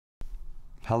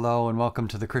Hello and welcome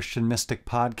to the Christian Mystic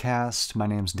Podcast. My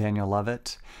name's Daniel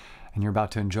Lovett, and you're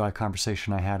about to enjoy a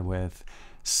conversation I had with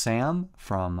Sam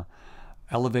from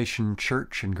Elevation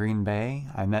Church in Green Bay.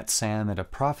 I met Sam at a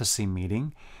prophecy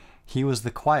meeting. He was the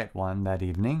quiet one that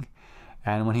evening,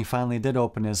 and when he finally did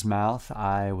open his mouth,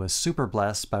 I was super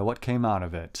blessed by what came out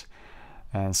of it.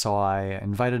 And so I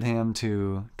invited him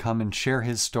to come and share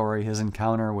his story, his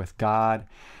encounter with God.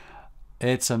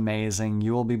 It's amazing.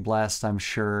 You will be blessed, I'm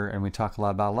sure. And we talk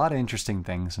about a lot of interesting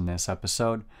things in this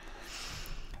episode.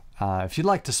 If you'd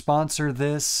like to sponsor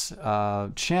this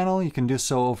channel, you can do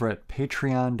so over at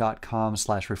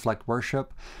patreon.com/reflectworship,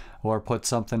 or put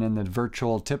something in the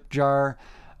virtual tip jar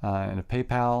and a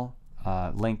PayPal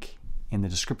link in the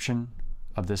description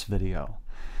of this video.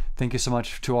 Thank you so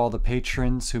much to all the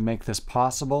patrons who make this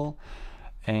possible,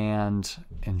 and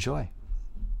enjoy.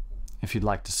 If you'd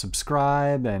like to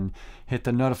subscribe and hit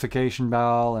the notification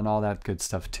bell and all that good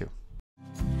stuff too.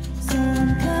 So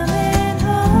I'm coming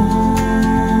home.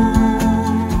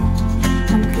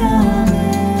 I'm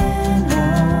coming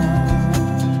home.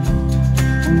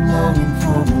 I'm longing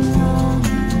for the longing.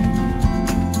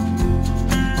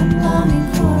 I'm longing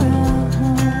for a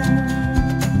home.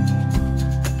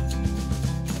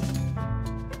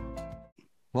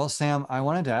 Well, Sam, I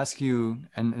wanted to ask you,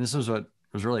 and this was what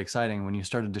was really exciting when you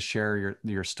started to share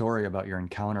your story about your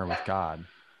encounter with God.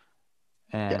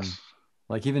 And Yes.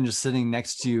 like even just sitting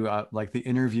next to you, like the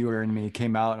interviewer in me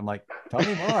came out, I'm like, tell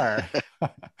me more.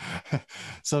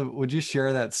 So would you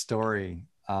share that story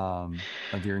of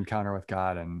your encounter with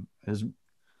God? And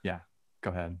yeah, go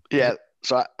ahead. Yeah.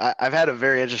 So I've had a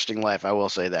very interesting life. I will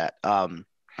say that.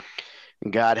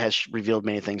 God has revealed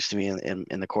many things to me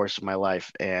in the course of my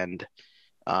life. And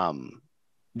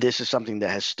this is something that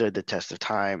has stood the test of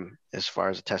time as far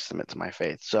as a testament to my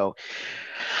faith. So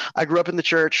I grew up in the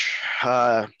church,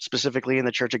 specifically in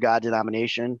the Church of God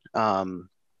denomination. I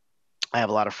have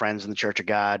a lot of friends in the Church of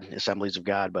God, Assemblies of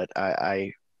God, but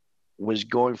I was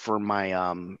going for my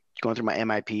going through my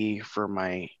MIP for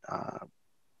my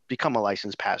become a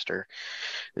licensed pastor.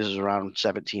 This is around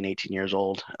 17, 18 years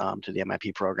old, to the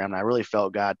MIP program. And I really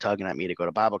felt God tugging at me to go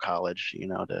to Bible college,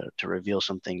 to reveal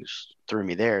some things through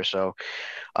me there. So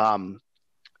in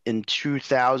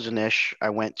 2000-ish,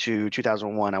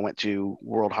 2001, I went to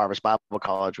World Harvest Bible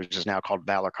College, which is now called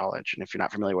Valor College. And if you're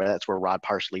not familiar with that, that's where Rod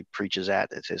Parsley preaches at.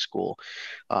 It's his school.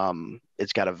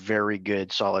 It's got a very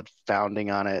good, solid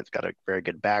founding on it. It's got a very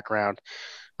good background.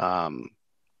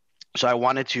 So I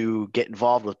wanted to get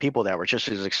involved with people that were just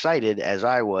as excited as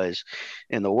I was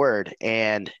in the Word,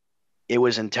 and it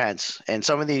was intense. And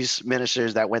some of these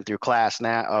ministers that went through class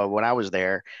now, when I was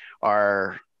there,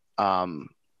 have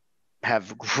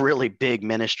really big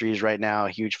ministries right now,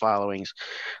 huge followings,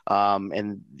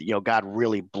 and God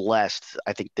really blessed,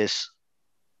 I think, this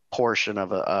portion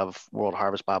of World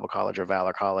Harvest Bible College or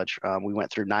Valor College. We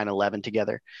went through 9/11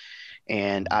 together.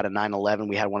 And out of 9/11,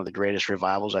 we had one of the greatest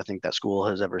revivals I think that school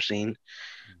has ever seen.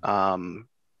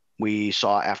 We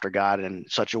saw after God in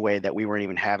such a way that we weren't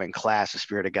even having class. The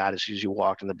Spirit of God, as soon as you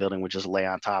walked in the building, would just lay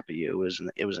on top of you.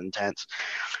 It was intense.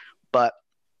 But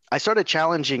I started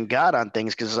challenging God on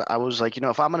things because I was like,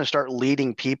 if I'm going to start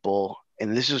leading people,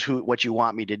 and this is what you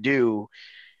want me to do,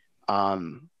 I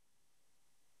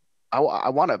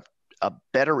want a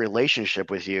better relationship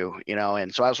with you,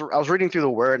 And so I was reading through the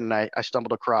Word, and I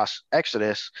stumbled across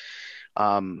Exodus,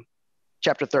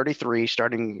 chapter 33,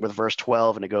 starting with verse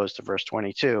 12, and it goes to verse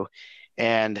 22.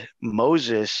 And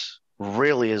Moses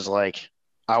really is like,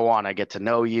 I want to get to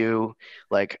know you.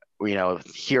 Like,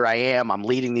 here I am, I'm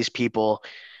leading these people,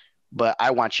 but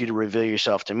I want you to reveal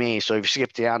yourself to me. So if you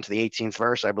skip down to the 18th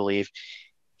verse, I believe,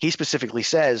 he specifically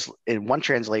says in one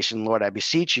translation, Lord, I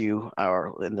beseech you,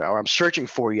 or I'm searching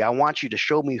for you. I want you to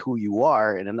show me who you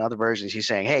are. And in other versions, he's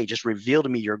saying, hey, just reveal to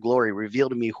me your glory, reveal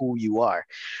to me who you are.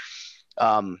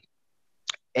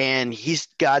 And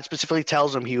God specifically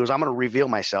tells him, he goes, I'm going to reveal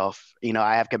myself.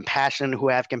 I have compassion who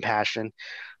have compassion,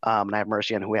 and I have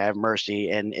mercy on who I have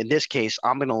mercy. And in this case,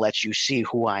 I'm going to let you see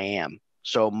who I am.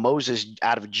 So Moses,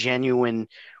 out of genuine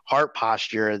heart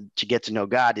posture to get to know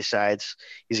God, decides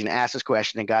he's going to ask this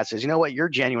question, and God says, you know what, you're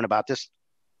genuine about this,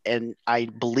 and I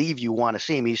believe you want to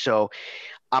see me, so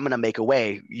I'm going to make a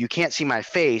way. You can't see my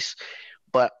face,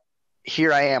 but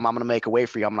here I am. I'm going to make a way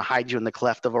for you. I'm going to hide you in the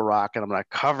cleft of a rock, and I'm going to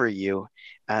cover you,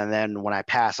 and then when I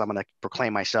pass, I'm going to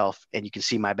proclaim myself, and you can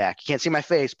see my back. You can't see my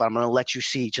face, but I'm going to let you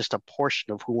see just a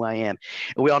portion of who I am.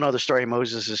 And we all know the story of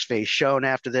Moses' face shone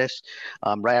after this.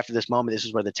 Right after this moment, this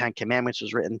is where the 10 Commandments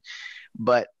was written.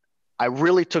 But I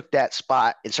really took that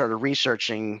spot and started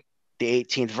researching the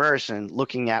 18th verse and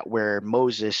looking at where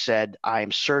Moses said, I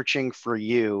am searching for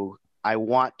you I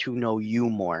want to know you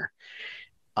more.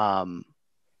 Um,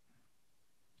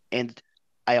 and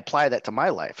I apply that to my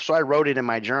life. So I wrote it in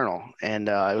my journal, and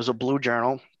it was a blue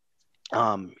journal.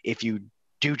 If you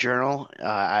do journal,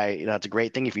 it's a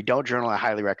great thing. If you don't journal, I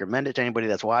highly recommend it to anybody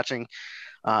that's watching.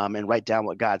 And write down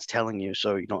what God's telling you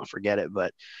so you don't forget it.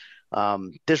 But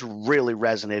this really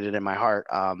resonated in my heart.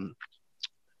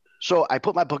 So I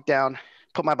put my book down,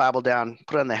 put my Bible down,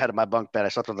 put it on the head of my bunk bed. I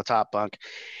slept on the top bunk,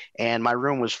 and my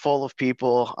room was full of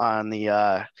people on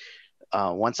the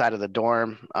one side of the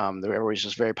dorm. There was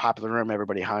just a very popular room.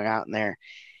 Everybody hung out in there,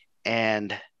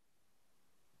 and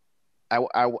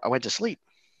I went to sleep,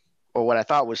 or what I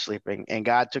thought was sleeping, and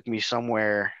God took me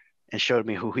somewhere and showed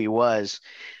me who He was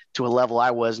to a level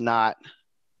I was not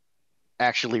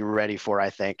actually ready for, I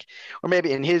think. Or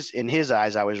maybe in his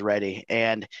eyes I was ready,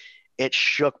 and it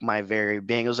shook my very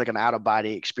being. It was like an out of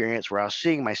body experience where I was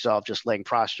seeing myself just laying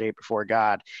prostrate before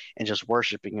God and just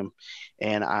worshiping Him.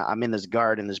 And I'm in this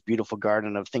garden, this beautiful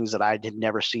garden of things that I had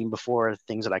never seen before,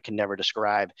 things that I can never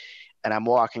describe. And I'm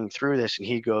walking through this, and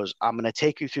He goes, I'm going to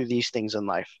take you through these things in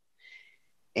life,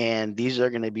 and these are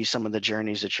going to be some of the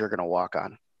journeys that you're going to walk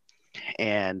on.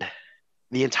 And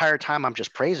the entire time I'm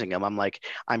just praising Him. I'm like,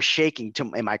 I'm shaking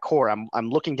in my core. I'm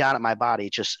looking down at my body,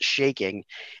 just shaking.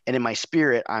 And in my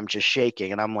spirit, I'm just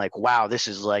shaking. And I'm like, wow, this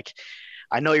is like,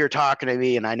 I know you're talking to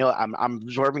me, and I know I'm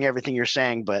absorbing everything you're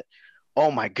saying, but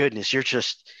oh my goodness,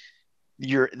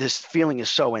 this feeling is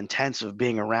so intense of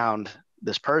being around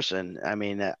this person. I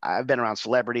mean, I've been around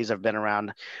celebrities. I've been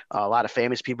around a lot of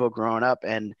famous people growing up,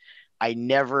 and I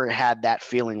never had that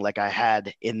feeling like I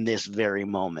had in this very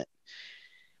moment.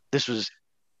 This was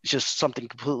just something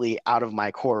completely out of my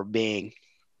core being,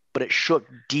 but it shook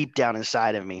deep down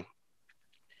inside of me.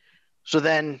 So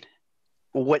then,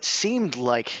 what seemed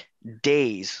like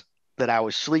days that I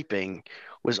was sleeping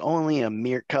was only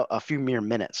a few mere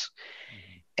minutes.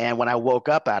 And when I woke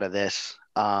up out of this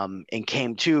and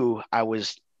came to, I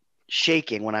was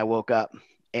shaking when I woke up,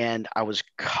 and I was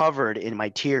covered in my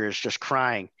tears, just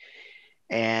crying.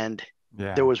 And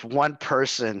there Yeah. was one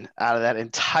person out of that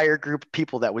entire group of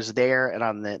people that was there and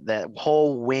on that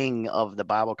whole wing of the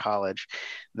Bible college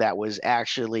that was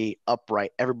actually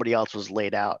upright. Everybody else was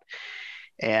laid out.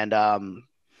 And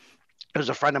it was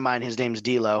a friend of mine. His name's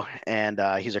D'Lo, and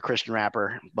he's a Christian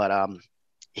rapper. But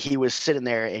he was sitting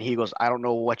there, and he goes, I don't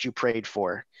know what you prayed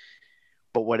for,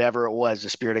 but whatever it was, the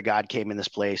Spirit of God came in this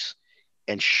place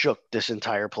and shook this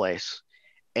entire place.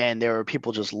 And there were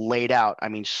people just laid out. I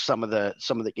mean, some of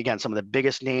the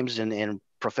biggest names in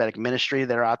prophetic ministry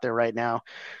that are out there right now.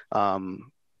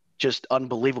 Just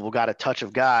unbelievable. Got a touch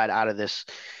of God out of this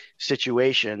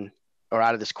situation, or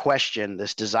out of this question,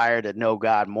 this desire to know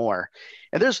God more.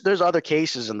 And there's other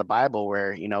cases in the Bible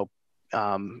where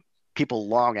people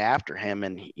long after Him,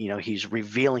 and He's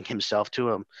revealing Himself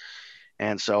to them.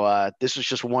 And so this was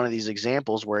just one of these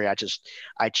examples where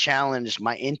I challenged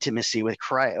my intimacy with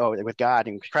Christ, or with God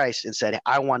and Christ, and said,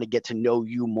 I want to get to know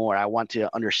you more. I want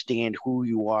to understand who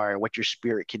you are and what your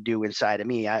Spirit can do inside of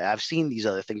me. I've seen these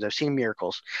other things. I've seen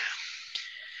miracles.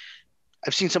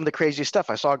 I've seen some of the craziest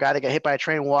stuff. I saw a guy that got hit by a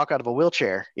train walk out of a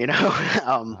wheelchair.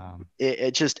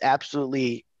 It just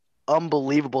absolutely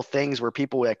unbelievable things where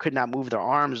people that could not move their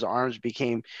arms, the arms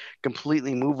became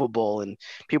completely movable, and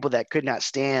people that could not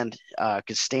stand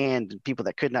could stand, and people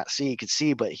that could not see could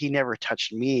see. But He never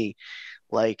touched me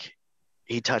like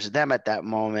He touched them at that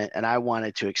moment, and I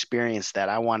wanted to experience that.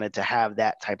 I wanted to have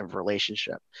that type of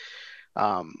relationship.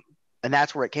 And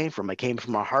that's where it came from. It came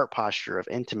from a heart posture of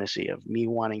intimacy, of me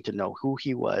wanting to know who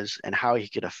He was and how He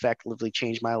could effectively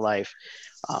change my life.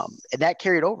 And that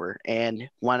carried over. And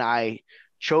when I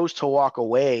chose to walk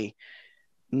away,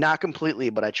 not completely,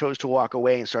 but I chose to walk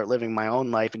away and start living my own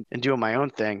life and doing my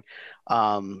own thing,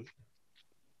 that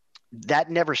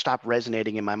never stopped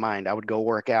resonating in my mind. I would go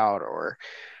work out,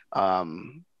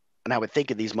 and I would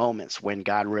think of these moments when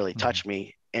God really touched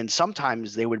me. And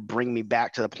sometimes they would bring me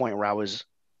back to the point where I was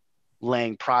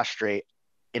laying prostrate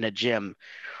in a gym,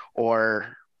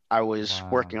 or I was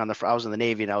working I was in the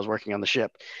Navy and I was working on the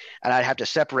ship, and I'd have to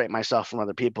separate myself from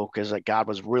other people because God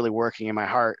was really working in my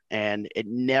heart, and it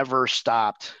never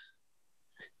stopped.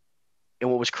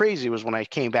 And what was crazy was when I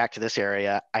came back to this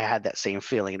area, I had that same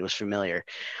feeling. It was familiar.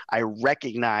 I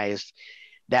recognized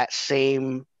that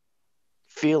same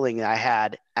feeling that I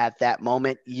had at that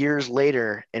moment years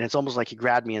later. And it's almost like He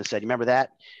grabbed me and said, remember that?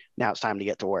 Now it's time to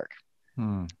get to work.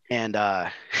 And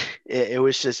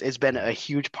it's been a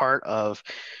huge part of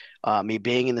me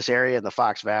being in this area in the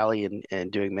Fox Valley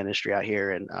and doing ministry out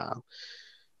here. And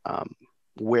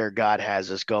where God has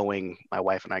us going, my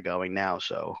wife and I going now.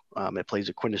 So it plays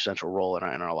a quintessential role in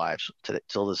our lives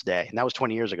till this day. And that was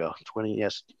 20 years ago,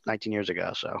 19 years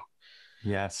ago. So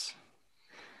Yes.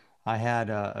 I had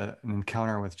an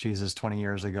encounter with Jesus 20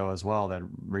 years ago as well that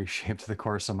reshaped the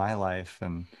course of my life,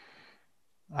 and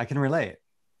I can relate,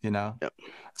 you know? yep.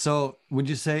 So would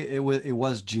you say it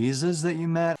was Jesus that you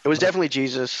met? It was Like, definitely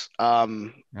Jesus.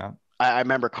 yeah. I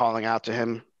remember calling out to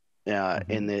him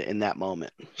Hmm. in that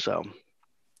moment. So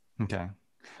Okay.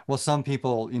 Well, some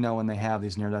people, when they have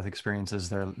these near-death experiences,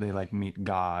 they like meet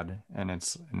God, and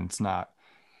it's not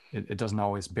it doesn't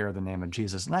always bear the name of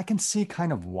Jesus. And I can see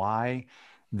kind of why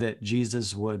that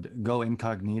Jesus would go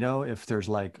incognito if there's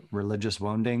like religious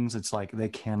woundings. It's like they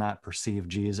cannot perceive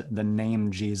Jesus, the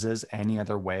name Jesus, any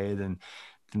other way than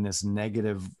this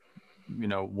negative,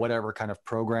 whatever kind of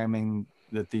programming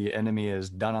that the enemy has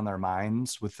done on their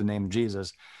minds with the name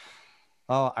Jesus.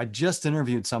 Oh, I just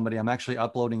interviewed somebody. I'm actually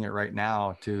uploading it right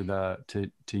now to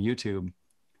YouTube,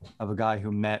 of a guy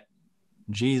who met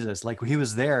Jesus. Like he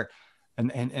was there,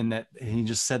 and that he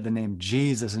just said the name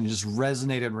Jesus, and it just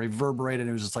resonated and reverberated.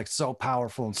 It was just like so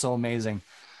powerful and so amazing,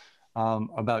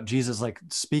 about Jesus, like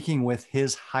speaking with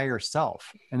his higher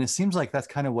self. And it seems like that's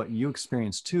kind of what you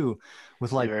experienced too,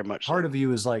 with like very much so. part of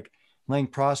you is like laying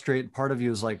prostrate, part of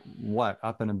you is like what,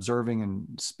 up and observing and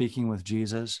speaking with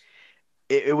Jesus.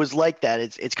 It was like that.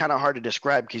 It's kind of hard to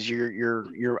describe because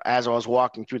you're as I was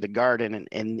walking through the garden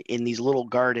and in these little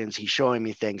gardens, he's showing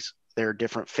me things. There are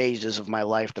different phases of my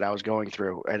life that I was going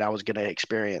through and I was going to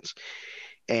experience.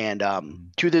 And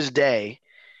to this day,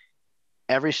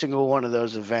 every single one of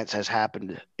those events has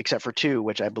happened except for two,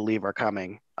 which I believe are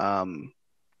coming. And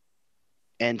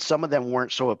some of them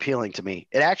weren't so appealing to me.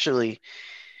 It actually,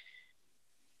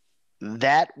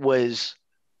 that was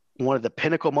one of the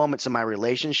pinnacle moments in my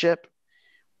relationship,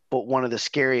 but one of the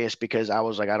scariest because I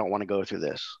was like, I don't want to go through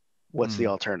this. What's the Mm.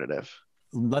 alternative?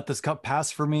 Let this cup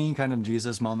pass for me, kind of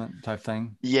Jesus moment type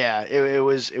thing. Yeah, it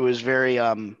was very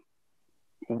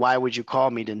why would you call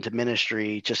me into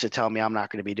ministry just to tell me I'm not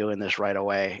going to be doing this right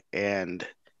away? And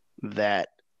that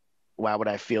why would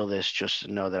I feel this just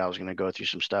to know that I was going to go through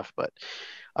some stuff? But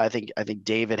I think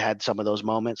David had some of those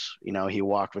moments. He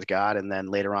walked with God, and then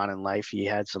later on in life, he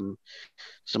had some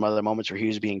other moments where he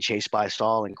was being chased by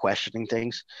Saul and questioning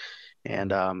things.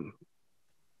 And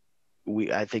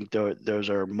I think those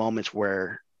are moments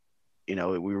where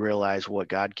we realize what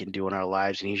God can do in our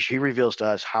lives, and he reveals to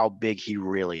us how big he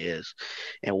really is,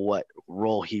 and what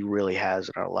role he really has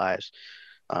in our lives.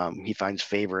 He finds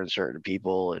favor in certain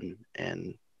people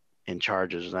and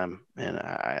charges them, and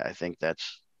I think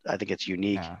it's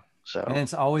unique. Yeah. And So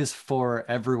it's always for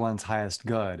everyone's highest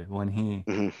good when he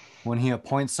mhm. when he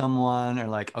appoints someone, or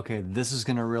like, okay, this is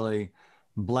going to really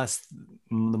bless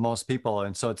the most people.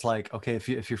 And so it's like, okay, if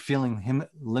you're feeling him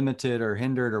limited or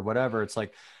hindered or whatever, it's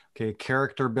like, okay,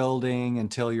 character building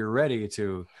until you're ready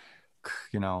to,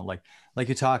 like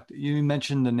you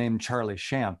mentioned the name Charlie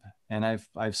Shamp, and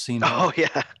I've seen him. Oh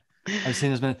yeah. I've seen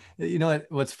his man.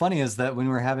 What's funny is that when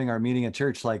we were having our meeting at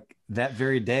church, like that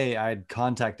very day, I'd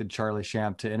contacted Charlie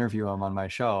Shamp to interview him on my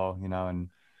show, and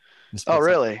just Oh put something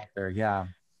really? out there. Yeah.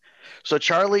 So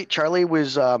Charlie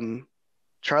was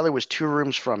 2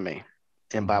 rooms from me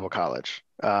in Hmm. Bible college.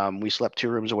 We slept 2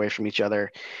 rooms away from each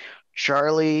other.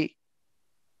 Charlie,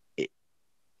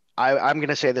 I'm going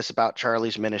to say this about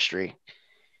Charlie's ministry.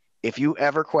 If you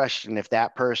ever question if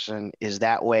that person is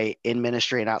that way in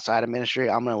ministry and outside of ministry,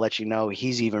 I'm going to let you know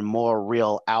he's even more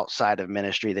real outside of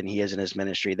ministry than he is in his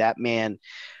ministry. That man,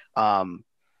 um,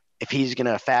 if he's going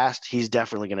to fast, he's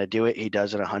definitely going to do it. He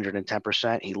does it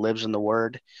 110%. He lives in the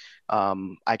word.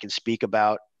 I can speak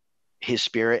about his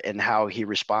spirit and how he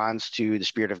responds to the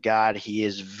spirit of God. He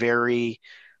is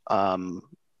um,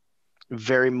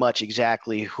 very much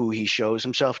exactly who he shows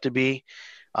himself to be.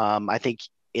 I think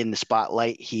in the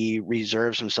spotlight, he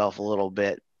reserves himself a little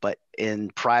bit, but in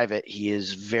private, he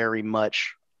is very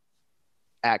much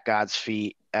at God's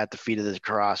feet, at the feet of the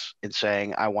cross, and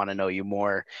saying, "I want to know you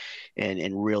more,"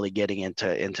 and really getting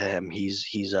into him.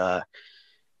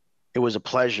 It was a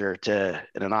pleasure and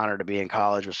an honor to be in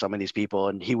college with some of these people,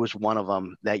 and he was one of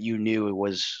them that you knew it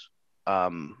was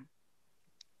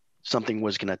something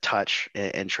was going to touch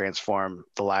and transform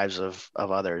the lives of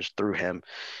others through him.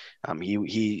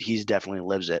 He's definitely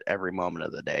lives it every moment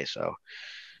of the day. So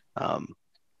um,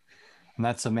 And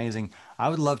that's amazing. I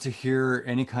would love to hear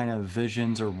any kind of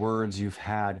visions or words you've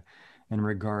had in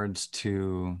regards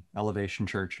to Elevation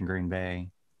Church in Green Bay.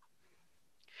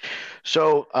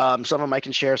 some of them I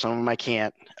can share, some of them I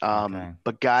can't. Okay.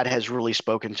 But God has really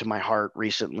spoken to my heart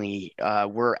recently.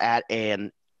 We're at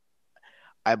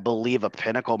I believe, a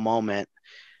pinnacle moment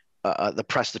the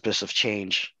precipice of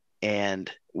change,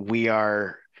 and we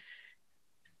are.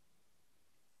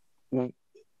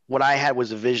 What I had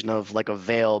was a vision of like a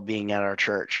veil being at our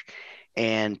church,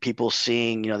 and people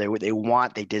seeing,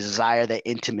 they desire that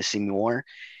intimacy more,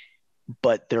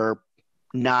 but they're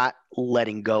not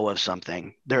letting go of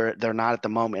something. They're not at the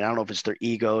moment. I don't know if it's their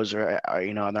egos or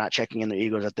they're not checking in their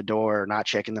egos at the door, or not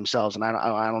checking themselves. And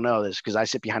I don't know this because I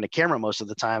sit behind a camera most of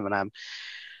the time, and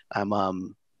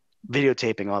I'm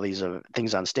videotaping all these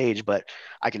things on stage, but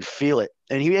I can feel it.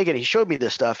 And he showed me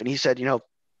this stuff, and he said,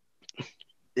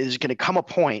 there's going to come a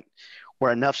point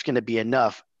where enough's going to be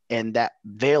enough, and that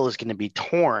veil is going to be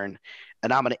torn,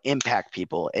 and I'm going to impact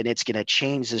people, and it's going to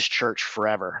change this church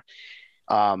forever.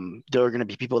 There are going to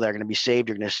be people that are going to be saved.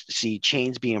 You're going to see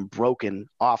chains being broken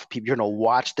off people. You're going to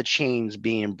watch the chains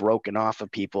being broken off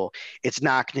of people. It's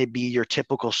not going to be your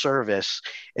typical service.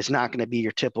 It's not going to be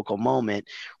your typical moment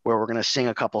where we're going to sing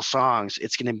a couple songs.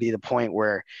 It's going to be the point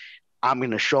where I'm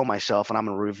going to show myself, and I'm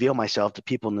going to reveal myself to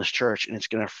people in this church, and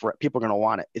people are going to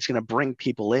want it. It's going to bring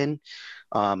people in.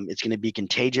 It's going to be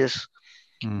contagious.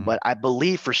 But I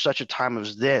believe for such a time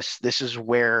as this is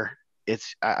where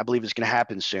I believe it's going to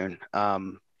happen soon. I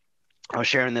was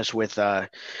sharing this with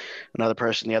another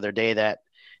person the other day that,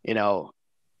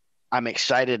 I'm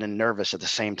excited and nervous at the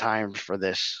same time for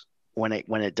this when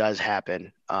it does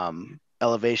happen.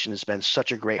 Elevation has been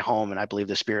such a great home, and I believe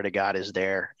the Spirit of God is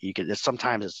there.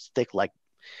 Sometimes it's thick, like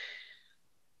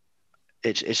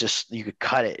it's just, you could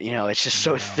cut it. It's just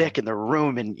so thick in the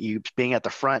room, and you being at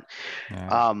the front.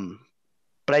 Yeah.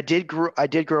 But I did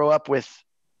grow up with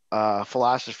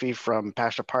philosophy from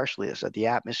Pastor Parsley that the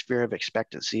atmosphere of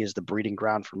expectancy is the breeding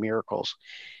ground for miracles.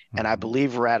 And I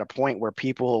believe we're at a point where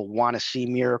people want to see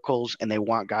miracles, and they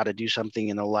want God to do something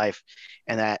in their life,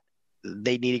 and that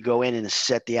they need to go in and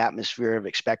set the atmosphere of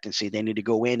expectancy. They need to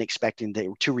go in expecting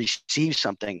to receive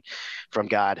something from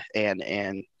God,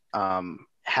 and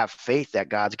have faith that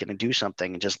God's going to do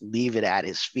something, and just leave it at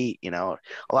his feet. A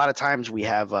lot of times we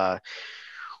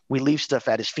leave stuff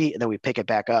at his feet, and then we pick it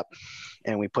back up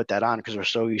and we put that on because we're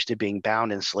so used to being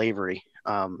bound in slavery.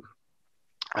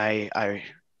 I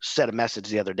said a message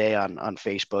the other day on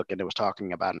Facebook, and it was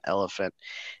talking about an elephant.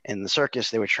 In the circus,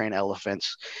 they would train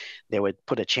elephants. They would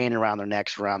put a chain around their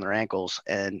necks, around their ankles,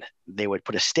 and they would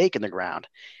put a stake in the ground.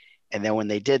 And then when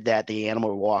they did that, the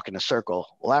animal would walk in a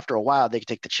circle. Well, after a while, they could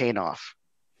take the chain off,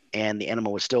 and the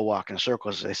animal would still walk in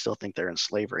circles. So they still think they're in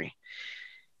slavery.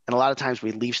 And a lot of times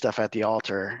we leave stuff at the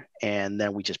altar, and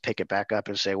then we just pick it back up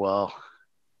and say, well,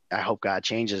 I hope God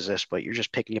changes this, but you're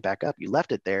just picking it back up. You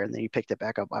left it there, and then you picked it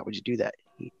back up. Why would you do that?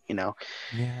 Yeah.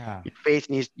 You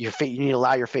need to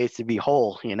allow your faith to be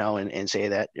whole, and say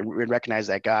that, and recognize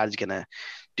that God is going to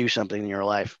do something in your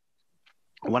life.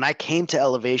 When I came to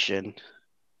Elevation,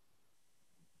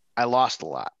 I lost a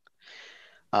lot.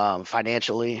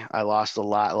 Financially, I lost a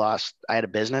lot. I had a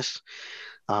business.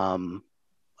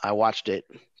 I watched it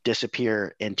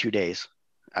disappear in 2 days.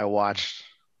 I watched,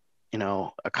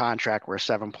 a contract worth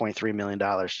 $7.3 million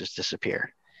just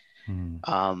disappear. And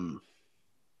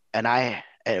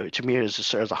to me, it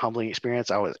was a humbling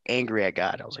experience. I was angry at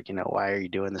God. I was like, why are you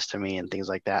doing this to me, and things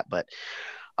like that. But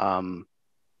I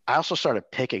also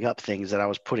started picking up things that I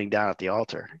was putting down at the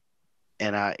altar.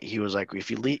 And he was like, if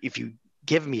you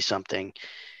give me something,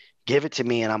 give it to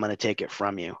me, and I'm going to take it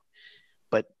from you.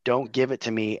 But don't give it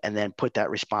to me and then put that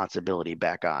responsibility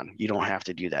back on. You don't have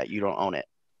to do that. You don't own it.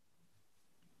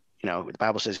 The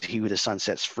Bible says he who the Son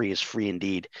sets free is free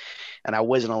indeed. And I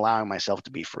wasn't allowing myself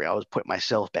to be free. I was putting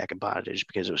myself back in bondage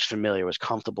because it was familiar. It was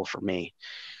comfortable for me.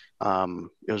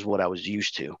 It was what I was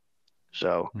used to.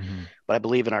 So, but I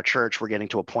believe in our church, we're getting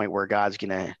to a point where God's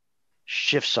going to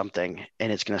shift something,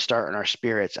 and it's going to start in our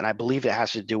spirits. And I believe it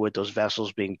has to do with those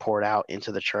vessels being poured out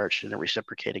into the church and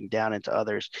reciprocating down into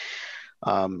others.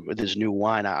 With this new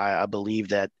wine, I believe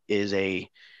that is a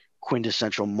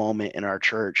quintessential moment in our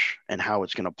church, and how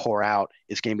it's going to pour out.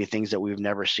 It's going to be things that we've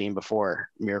never seen before,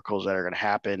 miracles that are going to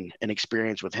happen, an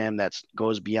experience with him that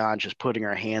goes beyond just putting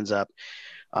our hands up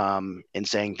and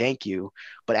saying thank you,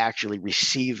 but actually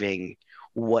receiving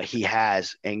what he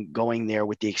has and going there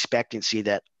with the expectancy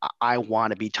that I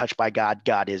want to be touched by God.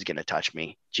 God is going to touch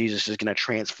me. Jesus is going to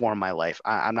transform my life.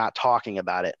 I'm not talking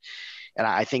about it. And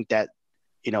I think that,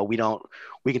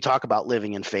 we can talk about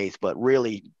living in faith, but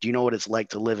really, do you know what it's like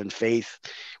to live in faith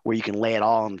where you can lay it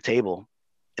all on the table?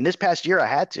 And this past year I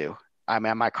had to. I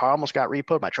mean, my car almost got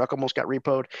repoed. My truck almost got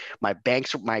repoed. My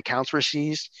accounts were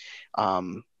seized.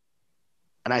 And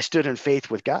I stood in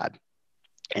faith with God.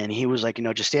 And he was like,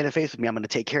 just stand in faith with me. I'm going to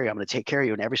take care of you. I'm going to take care of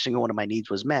you. And every single one of my needs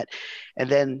was met. And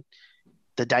then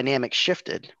the dynamic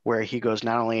shifted where he goes,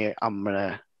 not only I'm going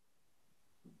to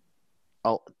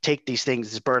I'll take these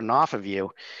things, this burden off of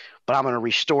you, but I'm going to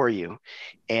restore you.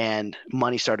 And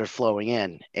money started flowing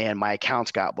in, and my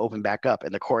accounts got opened back up.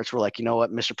 And the courts were like, you know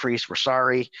what, Mr. Priest, we're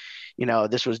sorry.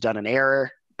 This was done in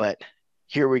error, but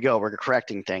here we go. We're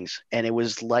correcting things. And it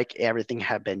was like everything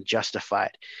had been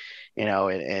justified,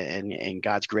 and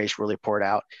God's grace really poured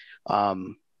out.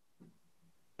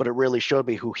 But it really showed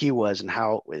me who he was and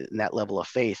how in that level of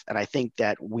faith. And I think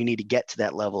that we need to get to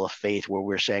that level of faith where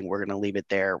we're saying we're going to leave it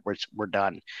there. We're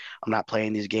done. I'm not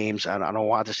playing these games. I don't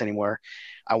want this anymore.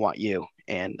 I want you.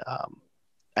 And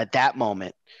at that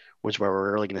moment was where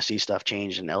we're really going to see stuff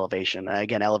change in Elevation. And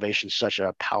again, Elevation is such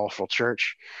a powerful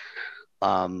church.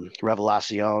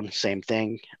 Revelacion, same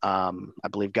thing. I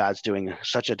believe God's doing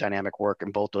such a dynamic work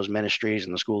in both those ministries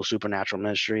and the School of Supernatural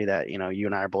Ministry that, you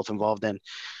and I are both involved in.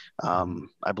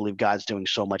 I believe God's doing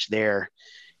so much there,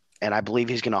 and I believe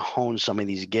he's going to hone some of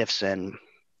these gifts in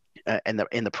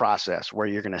the process where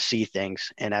you're going to see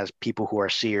things. And as people who are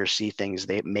seers see things,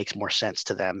 it makes more sense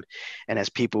to them. And as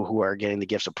people who are getting the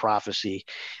gifts of prophecy,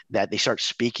 that they start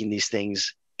speaking these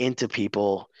things into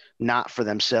people, not for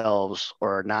themselves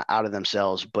or not out of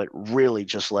themselves, but really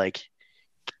just like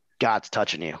God's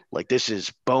touching you. Like, this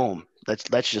is boom.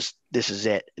 This is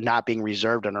it. Not being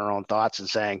reserved in our own thoughts and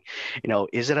saying,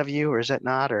 is it of you or is it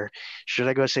not? Or should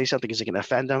I go say something? Is it going to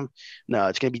offend them? No,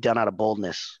 it's going to be done out of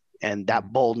boldness. And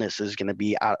that boldness is going to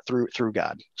be out through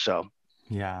God. So,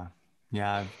 Yeah.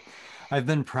 Yeah. I've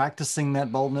been practicing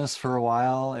that boldness for a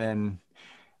while, and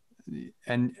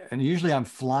usually I'm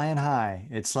flying high.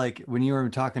 It's like when you were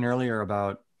talking earlier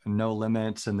about no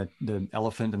limits and the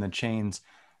elephant and the chains,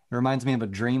 it reminds me of a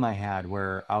dream I had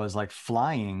where I was like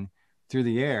flying through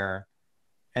the air,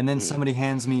 and then somebody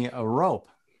hands me a rope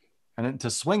and to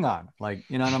swing on, like,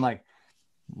 and I'm like,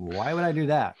 why would I do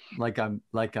that? Like, why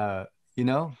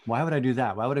would I do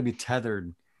that? Why would I be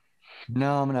tethered?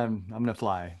 No, I'm gonna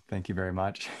fly. Thank you very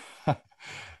much.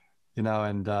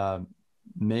 And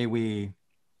may we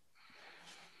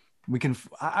can,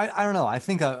 I don't know. I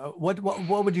think,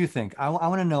 what would you think? I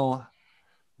want to know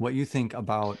what you think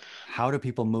about how do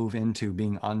people move into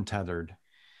being untethered?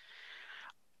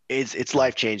 it's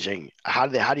life changing. How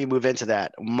do you move into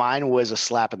that? Mine was a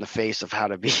slap in the face of how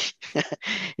to be.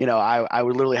 I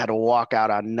would literally had to walk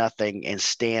out on nothing and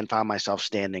find myself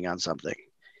standing on something,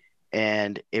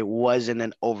 and it wasn't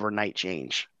an overnight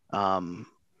change. There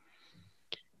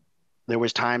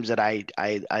was times that I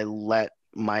let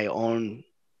my own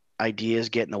ideas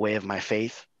get in the way of my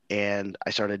faith, and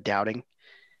I started doubting,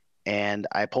 and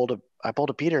I pulled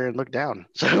a Peter and looked down.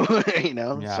 So,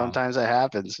 Yeah. sometimes that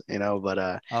happens,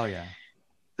 but Oh yeah.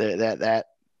 that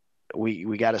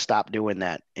we got to stop doing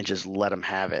that and just let them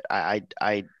have it. I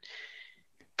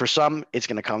for some, it's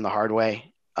going to come the hard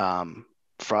way.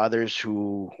 For others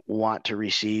who want to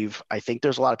receive, I think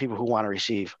there's a lot of people who want to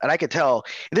receive, and I could tell.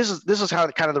 This is how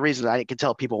kind of the reason I can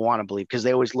tell people want to believe, because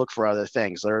they always look for other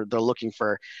things. They're looking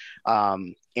for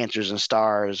answers in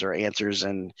stars or answers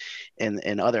in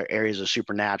other areas of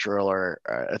supernatural or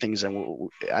things, and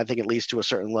I think it leads to a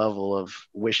certain level of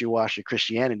wishy-washy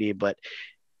Christianity. But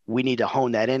we need to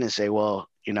hone that in and say, well,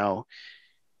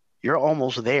 you're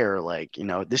almost there. Like,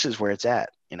 this is where it's at.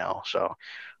 So.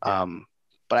 Yeah.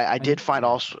 But I did And find yeah.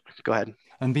 also, go ahead.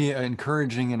 And be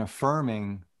encouraging and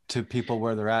affirming to people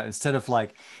where they're at, instead of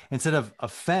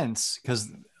offense, because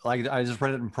like I just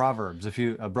read it in Proverbs, if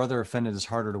a brother offended is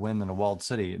harder to win than a walled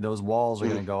city. Those walls are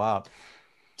going to go up.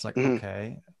 It's like, Mm-hmm.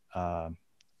 okay,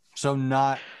 so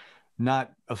not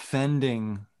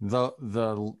offending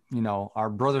the our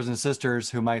brothers and sisters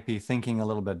who might be thinking a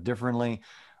little bit differently,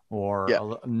 or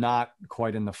Yeah. not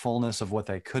quite in the fullness of what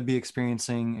they could be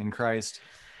experiencing in Christ.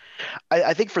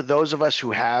 I think for those of us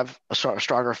who have a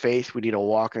stronger faith, we need to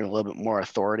walk in a little bit more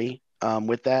authority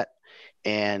with that,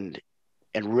 and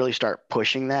really start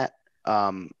pushing that.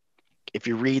 If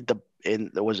you read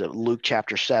was it Luke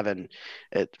chapter 7,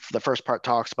 the first part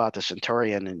talks about the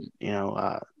centurion,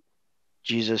 and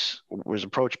Jesus was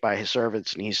approached by his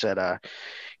servants, and he said,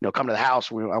 come to the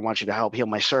house. I want you to help heal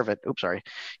my servant. Oops, sorry,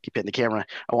 keep hitting the camera.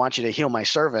 I want you to heal my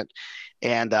servant.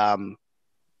 And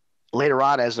later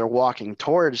on, as they're walking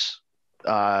towards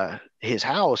his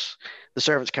house, the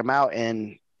servants come out,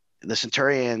 and the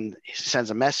centurion sends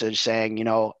a message saying,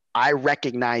 I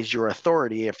recognize your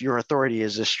authority. If your authority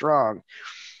is this strong,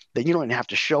 then you don't even have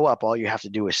to show up. All you have to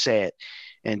do is say it.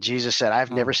 And Jesus said,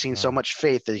 I've Oh never my seen so God. much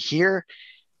faith that here,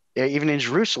 even in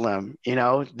Jerusalem,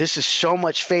 this is so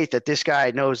much faith that this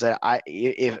guy knows that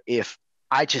if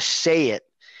I just say it,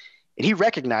 and he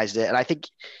recognized it. And I think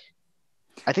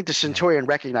the centurion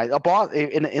recognized a boss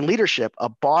in leadership. A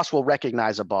boss will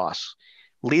recognize a boss.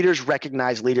 Leaders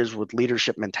recognize leaders with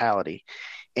leadership mentality.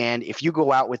 And if you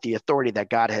go out with the authority that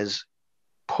God has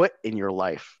put in your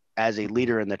life as a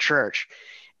leader in the church,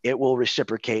 it will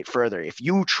reciprocate further. If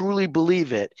you truly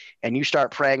believe it and you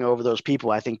start praying over those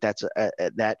people, I think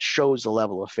that shows the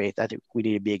level of faith. I think we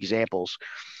need to be examples.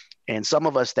 And some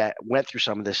of us that went through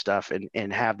some of this stuff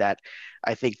and have that,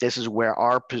 I think this is where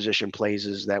our position plays,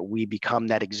 is that we become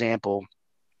that example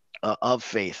of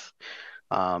faith,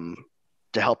 to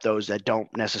help those that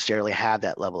don't necessarily have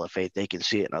that level of faith. They can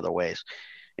see it in other ways.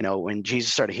 When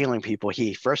Jesus started healing people,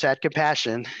 he first had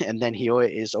compassion, and then he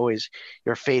is always,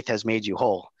 your faith has made you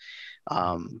whole,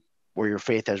 where your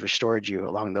faith has restored you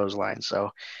along those lines. So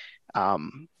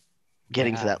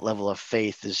getting to that level of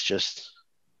faith is just,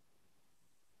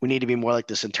 we need to be more like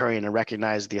the centurion and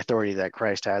recognize the authority that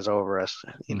Christ has over us,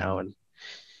 and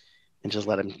just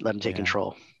let him take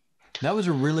control. That was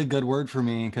a really good word for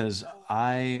me, because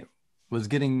I was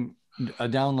getting a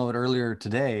download earlier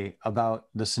today about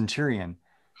the centurion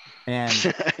and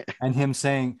him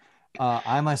saying,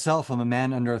 I myself am a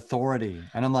man under authority.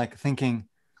 And I'm like thinking,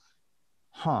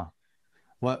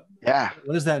 what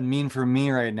does that mean for me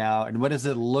right now? And what does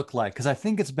it look like? Because I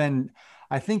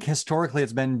think historically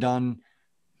it's been done,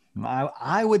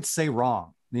 I would say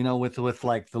wrong, with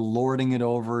like the lording it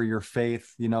over your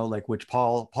faith, like which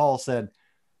Paul said.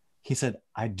 He said,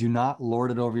 I do not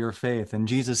lord it over your faith. And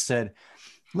Jesus said,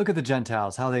 look at the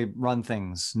Gentiles, how they run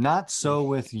things. Not so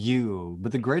with you,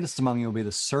 but the greatest among you will be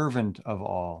the servant of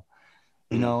all.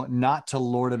 Not to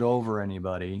lord it over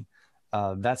anybody.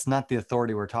 That's not the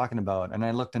authority we're talking about. And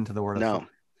I looked into the word of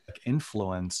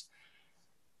influence.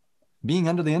 Being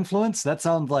under the influence, that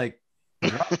sounds like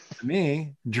drunk to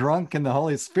me. Drunk in the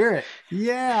Holy Spirit.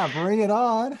 Yeah, bring it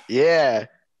on. Yeah.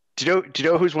 Do you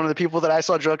know who's one of the people that I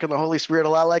saw drunk in the Holy Spirit a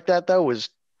lot like that, though? Was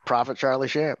Prophet Charlie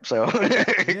Shamp. So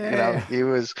he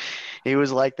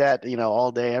was like that,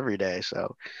 all day, every day.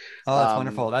 So that's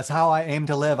wonderful. That's how I aim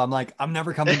to live. I'm like, I'm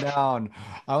never coming down.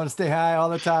 I want to stay high all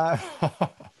the time.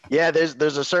 Yeah,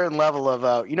 there's a certain level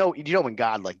of when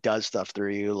God like does stuff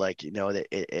through you, like that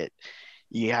it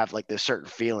you have like this certain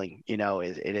feeling,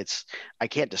 it's I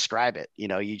can't describe it.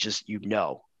 You just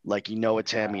like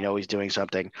it's him. He's doing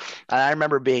something. I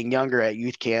remember being younger at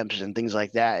youth camps and things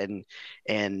like that,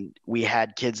 and we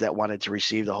had kids that wanted to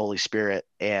receive the Holy Spirit,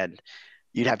 and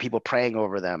you'd have people praying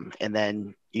over them, and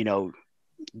then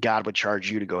God would charge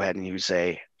you to go ahead and he would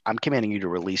say, I'm commanding you to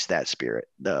release that spirit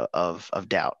of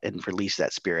doubt, and release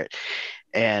that spirit.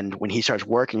 And when he starts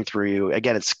working through you,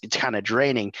 again, it's kind of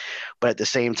draining, but at the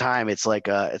same time, it's like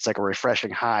a refreshing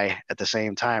high at the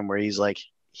same time, where he's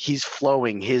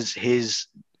flowing, his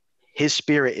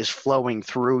spirit is flowing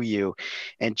through you,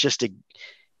 and just to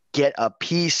get a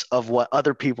piece of what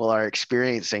other people are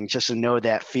experiencing, just to know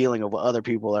that feeling of what other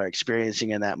people are experiencing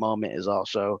in that moment is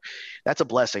also, that's a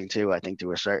blessing too, I think,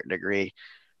 to a certain degree.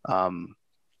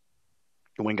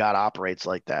 When God operates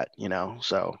like that,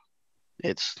 so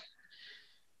it's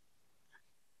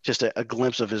just a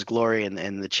glimpse of his glory,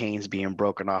 and the chains being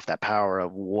broken off, that power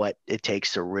of what it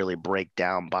takes to really break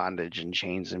down bondage and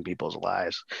chains in people's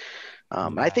lives.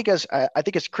 I think as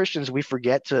Christians, we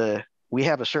forget we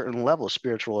have a certain level of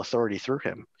spiritual authority through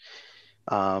him.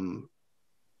 I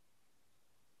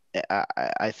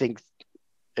think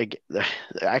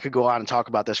I could go on and talk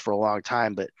about this for a long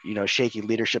time, but shaky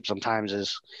leadership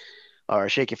sometimes or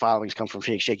shaky followings come from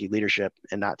shaky leadership,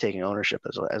 and not taking ownership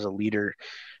as a leader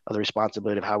of the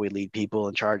responsibility of how we lead people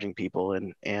and charging people.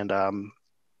 And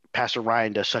Pastor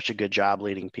Ryan does such a good job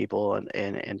leading people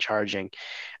and charging.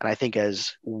 And I think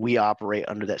as we operate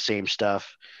under that same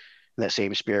stuff, that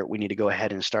same spirit, we need to go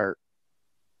ahead and start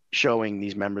showing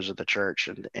these members of the church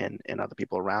and other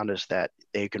people around us that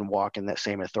they can walk in that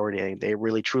same authority. They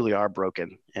really truly are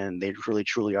broken, and they really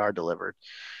truly are delivered.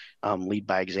 Lead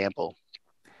by example.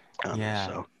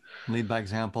 Lead by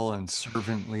example and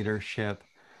servant leadership.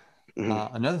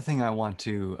 Mm-hmm. Another thing I want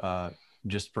to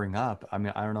just bring up, I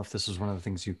mean, I don't know if this is one of the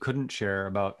things you couldn't share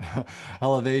about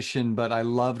elevation, but I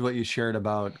loved what you shared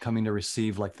about coming to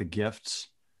receive like the gifts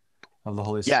of the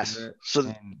Holy Spirit. So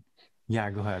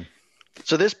go ahead.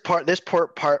 So this part,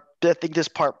 I think this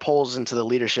part pulls into the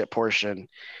leadership portion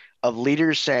of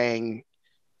leaders saying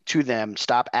to them,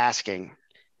 stop asking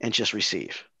and just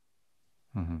receive.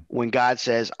 Mm-hmm. When God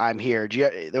says, I'm here.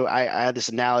 I had this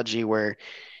analogy where,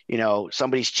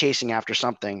 somebody's chasing after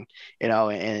something,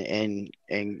 and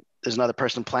there's another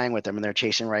person playing with them, and they're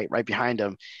chasing right behind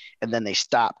them. And then they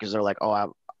stop because they're like,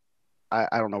 oh,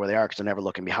 I don't know where they are, because they're never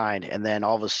looking behind. And then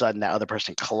all of a sudden that other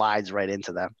person collides right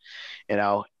into them.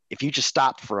 If you just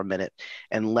stop for a minute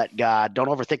and let God, don't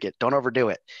overthink it, don't overdo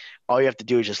it. All you have to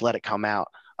do is just let it come out.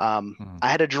 I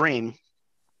had a dream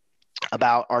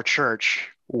about our church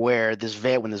where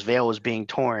when this veil was being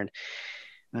torn,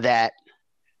 that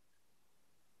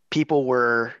people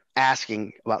were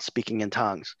asking about speaking in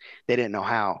tongues. They didn't know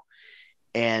how.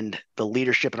 And the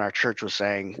leadership in our church was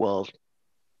saying, well,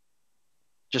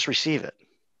 just receive it.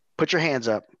 Put your hands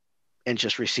up and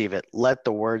just receive it. Let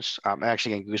the words, I'm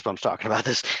actually getting goosebumps talking about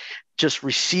this. Just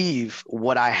receive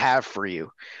what I have for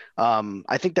you.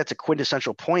 I think that's a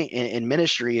quintessential point in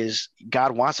ministry is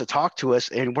God wants to talk to us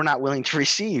and we're not willing to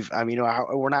receive. I mean,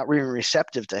 we're not really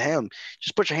receptive to him.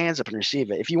 Just put your hands up and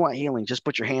receive it. If you want healing, just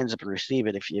put your hands up and receive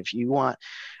it. If you want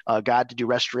God to do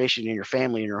restoration in your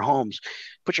family, in your homes,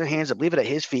 put your hands up, leave it at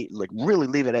his feet, like really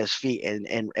leave it at his feet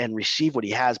and receive what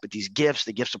he has. But these gifts,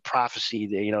 the gifts of prophecy,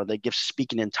 the gifts of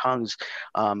speaking in tongues.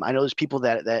 I know there's people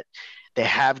that they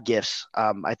have gifts.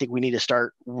 I think we need to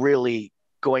start really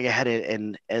going ahead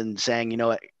and saying, you know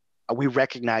what, we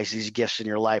recognize these gifts in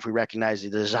your life. We recognize the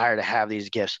desire to have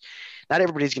these gifts. Not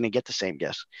everybody's going to get the same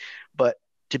gifts, but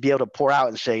to be able to pour out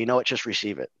and say, you know what, just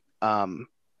receive it, and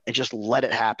just let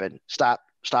it happen. Stop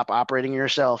operating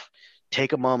yourself.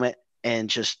 Take a moment and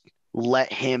just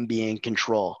let him be in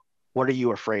control. What are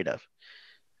you afraid of?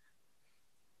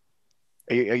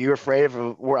 Are you afraid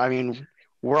of? I mean,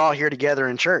 we're all here together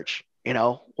in church. You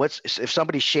know, if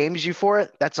somebody shames you for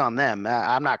it, that's on them.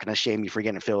 I'm not going to shame you for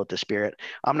getting filled with the Spirit.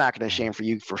 I'm not going to shame for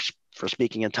you for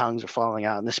speaking in tongues or falling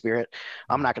out in the Spirit.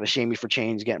 I'm not going to shame you for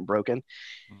chains getting broken.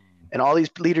 And all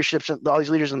these leaders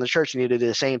in the church need to do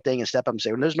the same thing and step up and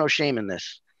say, well, there's no shame in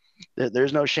this.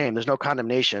 There's no shame. There's no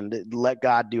condemnation. Let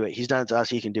God do it. He's done it to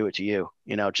us. He can do it to you.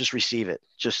 You know, just receive it.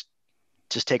 Just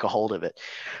take a hold of it.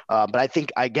 But I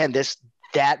think, again,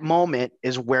 that moment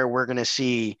is where we're going to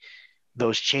see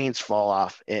those chains fall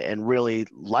off and really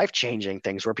life-changing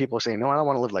things where people are saying, no, I don't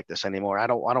want to live like this anymore. I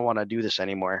don't want to do this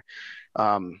anymore.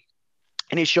 And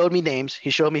he showed me names. He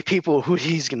showed me people who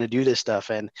he's going to do this stuff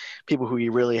and people who he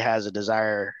really has a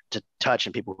desire to touch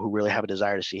and people who really have a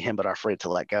desire to see him but are afraid to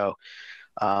let go.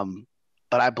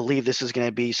 But I believe this is going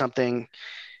to be something,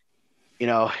 you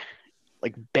know,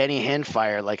 like Benny Hinn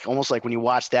fire, like almost like when you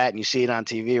watch that and you see it on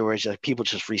TV where it's like people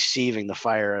just receiving the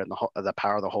fire and the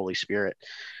power of the Holy Spirit.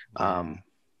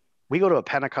 We go to a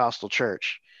Pentecostal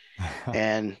church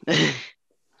and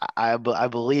I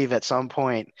believe at some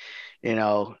point, you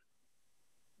know,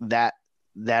 that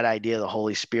idea of the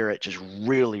Holy Spirit just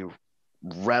really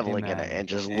reveling in it and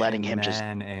just letting him just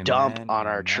dump on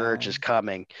our church is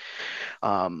coming.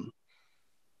 I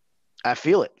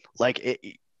feel it. Like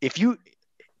if you're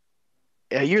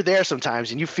there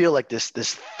sometimes and you feel like this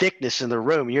thickness in the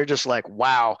room, you're just like,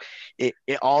 wow,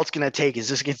 all it's going to take is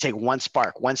this going to take one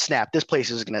spark, one snap. This place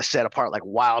is going to set apart like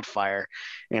wildfire,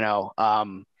 you know?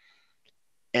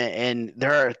 And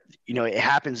there are, you know, it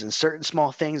happens in certain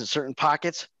small things in certain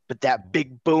pockets, but that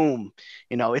big boom,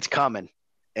 you know, it's coming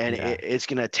and it's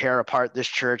going to tear apart this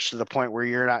church to the point where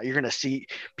you're going to see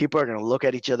people are going to look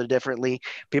at each other differently.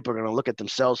 People are going to look at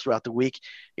themselves throughout the week.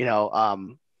 You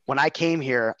know, when I came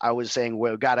here, I was saying,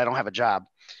 well, God, I don't have a job.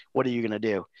 What are you going to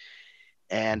do?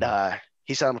 And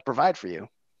he said, I'm going to provide for you.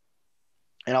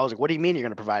 And I was like, what do you mean you're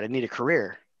going to provide? I need a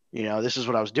career. You know, this is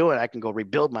what I was doing. I can go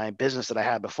rebuild my business that I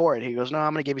had before. And he goes, no,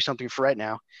 I'm going to give you something for right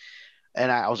now.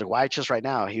 And I was like, why just right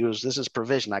now? He goes, this is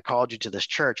provision. I called you to this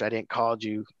church. I called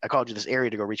you this area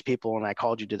to go reach people. And I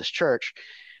called you to this church.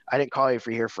 I didn't call you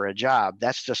here for a job.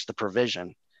 That's just the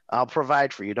provision. I'll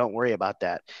provide for you. Don't worry about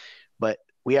that. But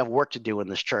we have work to do in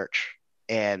this church.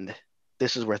 And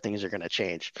this is where things are going to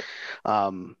change.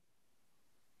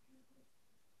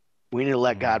 We need to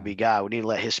let God be God. We need to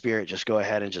let his Spirit just go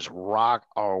ahead and just rock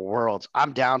our worlds.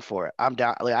 I'm down for it. I'm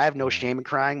down. Like, I have no shame in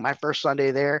crying. My first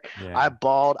Sunday there, I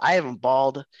bawled. I haven't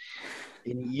bawled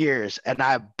in years. And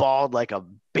I bawled like a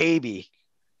baby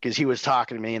because he was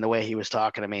talking to me and the way he was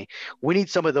talking to me. We need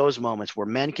some of those moments where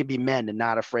men can be men and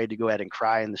not afraid to go ahead and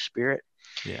cry in the Spirit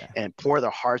and pour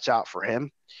their hearts out for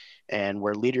him. And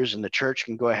where leaders in the church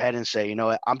can go ahead and say, you know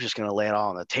what, I'm just going to lay it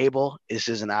all on the table. This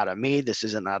isn't out of me. This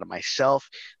isn't out of myself.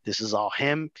 This is all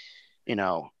him. You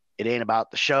know, it ain't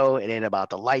about the show. It ain't about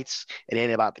the lights. It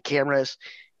ain't about the cameras.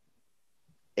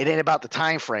 It ain't about the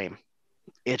time frame.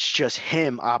 It's just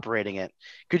him operating it.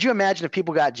 Could you imagine if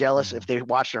people got jealous if they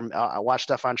watch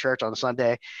stuff on church on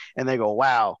Sunday and they go,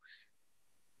 wow,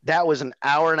 that was an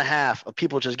hour and a half of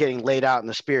people just getting laid out in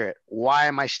the Spirit. Why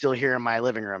am I still here in my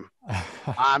living room?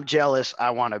 I'm jealous.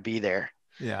 I want to be there.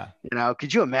 Yeah. You know,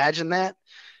 could you imagine that?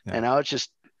 Yeah. You know, it's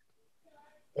just,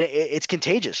 it's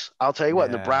contagious. I'll tell you what,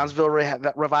 when the Brownsville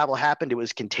revival happened, it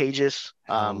was contagious.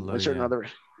 Certain other,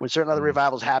 When certain other Mm.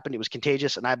 revivals happened, it was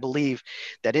contagious. And I believe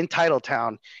that in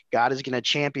Titletown, God is going to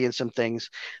champion some things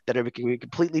that are going to be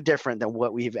completely different than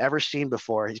what we've ever seen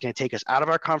before. He's going to take us out of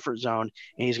our comfort zone,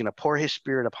 and he's going to pour his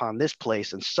spirit upon this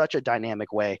place in such a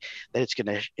dynamic way that it's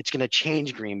going to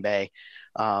change Green Bay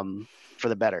for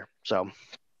the better. So,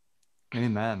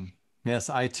 Amen.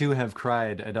 Yes, I too have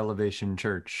cried at Elevation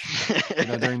Church,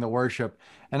 during the worship.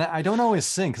 And I don't always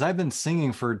sing because I've been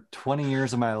singing for 20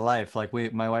 years of my life. Like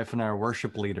my wife and I are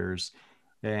worship leaders.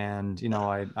 And,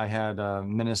 I had a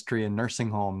ministry in nursing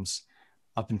homes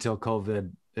up until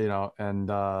COVID,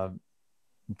 and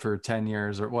for 10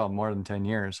 years, or well, more than 10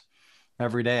 years,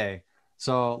 every day.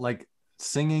 So like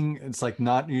singing, it's like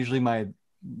not usually my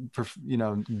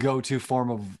go-to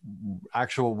form of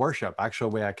actual worship,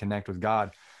 actual way I connect with God,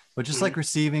 but just like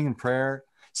receiving in prayer,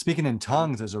 speaking in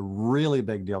tongues is a really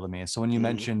big deal to me. So when you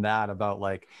mentioned that about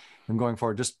like I'm going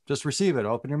forward, just receive it,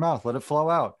 open your mouth, let it flow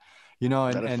out,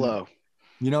 let it flow.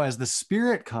 as the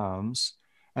Spirit comes,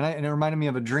 and it reminded me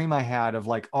of a dream I had of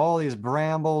like all these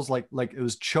brambles, like it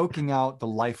was choking out the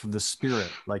life of the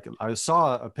Spirit. Like I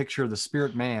saw a picture of the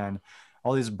Spirit man,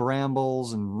 all these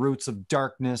brambles and roots of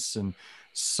darkness and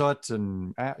soot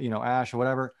and ash or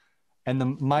whatever. And the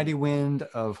mighty wind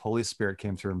of Holy Spirit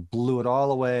came through and blew it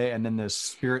all away. And then the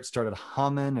Spirit started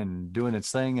humming and doing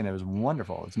its thing, and it was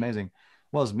wonderful. It's amazing.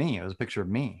 Well, it was me. It was a picture of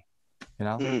me.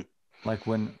 Like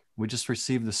when we just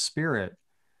receive the Spirit,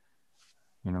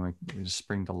 we just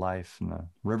spring to life and the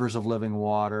rivers of living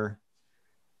water,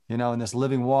 and this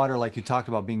living water, like you talked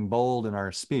about being bold in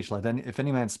our speech, like then if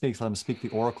any man speaks, let him speak the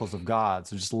oracles of God.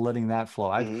 So just letting that flow.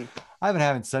 I've been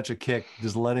having such a kick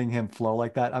just letting him flow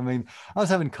like that. I mean, I was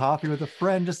having coffee with a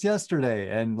friend just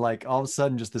yesterday, and like all of a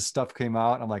sudden just this stuff came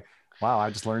out. And I'm like, wow, I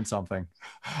just learned something.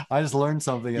 I just learned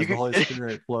something as the Holy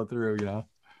Spirit flowed through,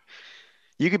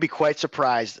 You could be quite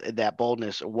surprised at that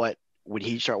boldness of what when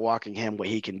he start walking him, what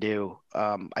he can do.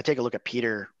 I take a look at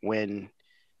Peter when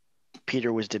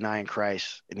Peter was denying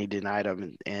Christ and he denied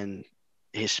him, and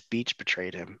his speech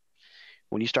betrayed him.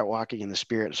 When you start walking in the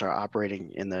Spirit and start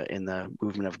operating in the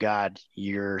movement of God,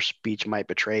 your speech might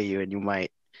betray you, and you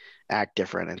might act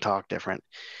different and talk different,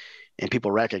 and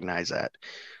people recognize that.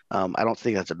 I don't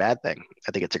think that's a bad thing.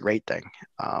 I think it's a great thing.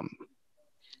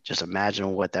 Just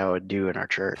imagine what that would do in our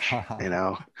church,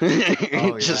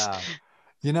 Oh just yeah.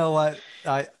 You know what?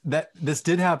 This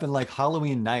did happen like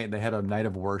Halloween night. They had a night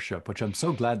of worship, which I'm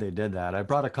so glad they did that. I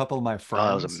brought a couple of my oh,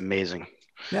 it was friends. amazing.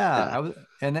 Yeah, Yeah. I was,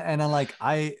 and I like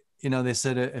they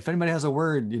said if anybody has a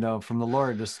word, from the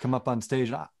Lord, just come up on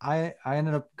stage. I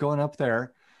ended up going up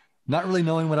there, not really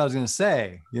knowing what I was going to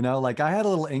say. Like I had a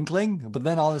little inkling, but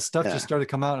then all this stuff just Yeah. started to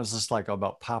come out. It was just like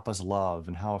about Papa's love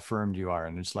and how affirmed you are,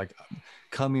 and it's like,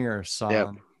 come here, Yeah.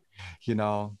 son. You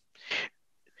know.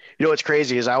 What's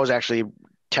crazy is I was actually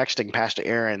texting Pastor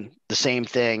Aaron the same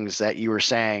things that you were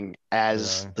saying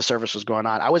as Really. the service was going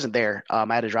on. I wasn't there. I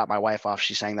had to drop my wife off.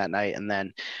 She sang that night, and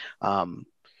then um,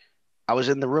 I was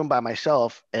in the room by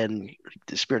myself, and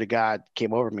the Spirit of God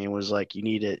came over me and was like, "You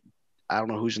need it." I don't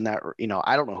know who's in that.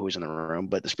 I don't know who's in the room,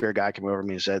 but the Spirit of God came over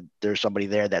me and said, "There's somebody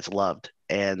there that's loved,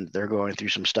 and they're going through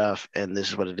some stuff, and this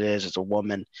is what it is. It's a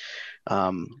woman,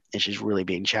 and she's really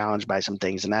being challenged by some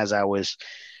things." And as I was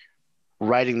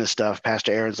writing this stuff,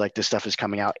 Pastor Aaron's like, this stuff is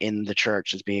coming out in the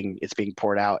church. It's being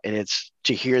poured out. And it's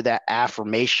to hear that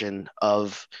affirmation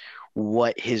of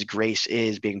what his grace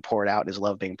is being poured out and his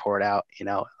love being poured out.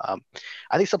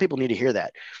 I think some people need to hear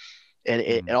that. And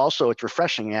it also, it's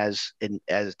refreshing as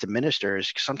to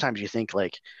ministers. Sometimes you think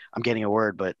like, I'm getting a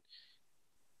word, but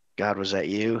God, was that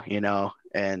you,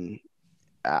 and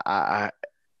I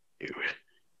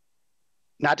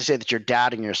not to say that you're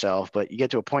doubting yourself, but you get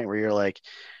to a point where you're like,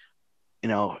 I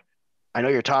know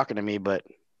you're talking to me, but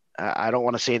I don't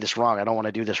want to say this wrong. I don't want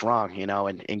to do this wrong,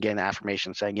 and get an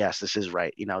affirmation saying, yes, this is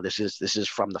right. This is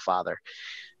from the Father.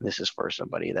 This is for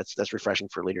somebody. That's refreshing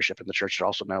for leadership in the church to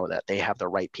also know that they have the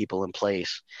right people in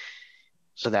place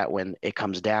so that when it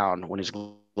comes down, when his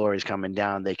glory is coming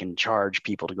down, they can charge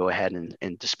people to go ahead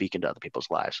and to speak into other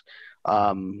people's lives.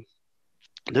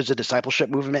 There's a discipleship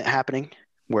movement happening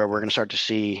where we're going to start to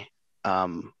see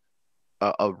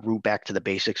a root back to the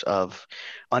basics of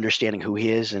understanding who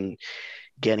he is and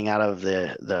getting out of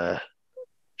the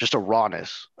just a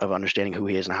rawness of understanding who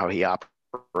he is and how he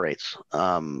operates.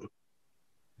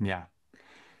 Yeah.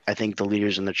 I think the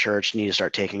leaders in the church need to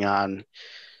start taking on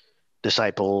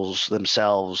disciples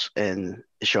themselves and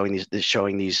showing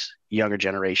these younger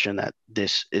generation that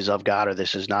this is of God or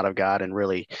this is not of God, and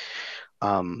really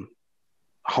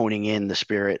honing in the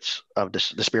spirits of the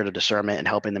spirit of discernment and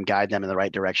helping them guide them in the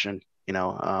right direction,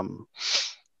 and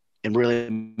really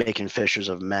making fishers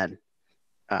of men.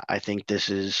 I think this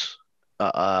is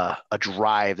a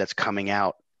drive that's coming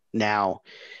out now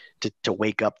to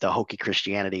wake up the hokey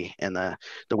Christianity and the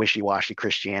wishy-washy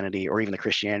Christianity, or even the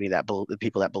Christianity that the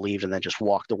people that believed and then just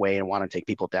walked away and want to take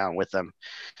people down with them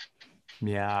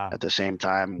Yeah. at the same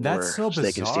time, That's where so so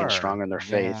they can stand bizarre. strong in their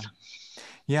Yeah. faith.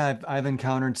 Yeah, I've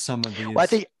encountered some of Well, I these,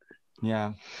 think,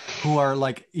 yeah, who are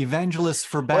like evangelists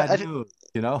for well, bad news,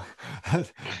 you know,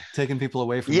 taking people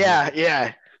away from Jesus. yeah,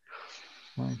 yeah,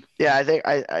 Like, yeah. I think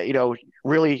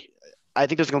really, I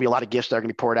think there's going to be a lot of gifts that are going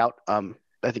to be poured out.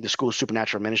 I think the School of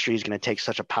Supernatural Ministry is going to take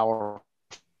such a powerful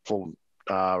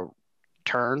uh,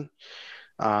 turn,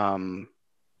 um,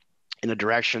 in a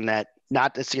direction that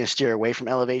not it's going to steer away from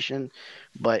elevation,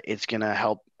 but it's going to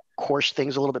help course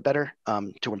things a little bit better,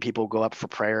 to when people go up for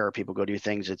prayer or people go do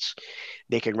things,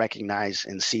 they can recognize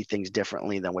and see things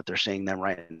differently than what they're seeing them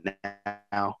right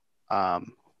now,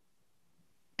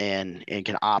 and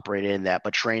can operate in that.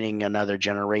 But training another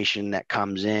generation that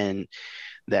comes in,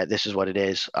 that this is what it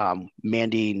is.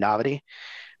 Mandy Navidi,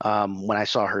 when I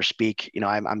saw her speak,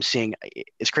 I'm seeing,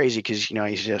 it's crazy because,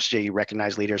 you just you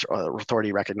recognize leaders, or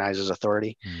authority recognizes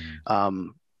authority. hmm.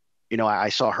 I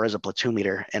saw her as a platoon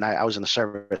leader, and I was in the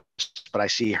service, but I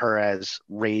see her as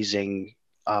raising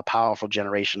a powerful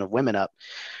generation of women up,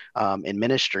 in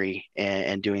ministry,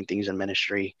 and doing things in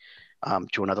ministry,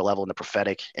 to another level in the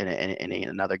prophetic, and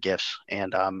in other gifts,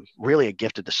 and really a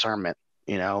gift of discernment,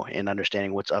 in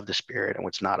understanding what's of the Spirit and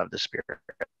what's not of the Spirit.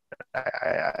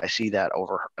 I see that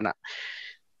over, and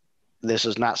this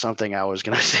is not something I was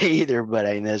going to say either, but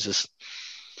I mean, this is,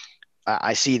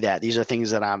 I see that these are things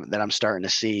that I'm starting to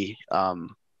see,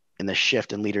 in the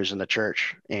shift in leaders in the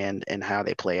church, and how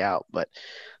they play out. But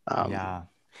um, Yeah.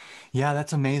 Yeah,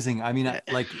 that's amazing. I mean,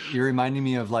 like you're reminding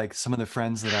me of like some of the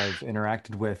friends that I've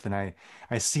interacted with, and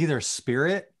I see their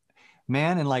spirit,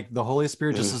 man, and like the Holy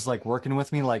Spirit just mhm. is like working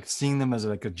with me, like seeing them as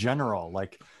like a general,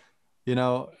 like,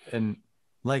 and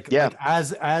like Yeah,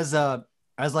 as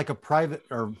like a private,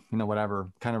 or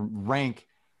whatever kind of rank,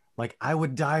 like I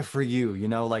would die for you,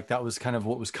 like that was kind of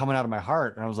what was coming out of my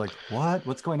heart, and I was like,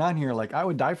 what's going on here? Like I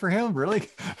would die for him, really?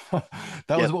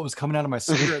 That was yep. what was coming out of my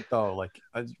spirit, though, like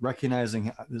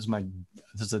recognizing this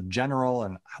is a general,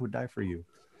 and I would die for you.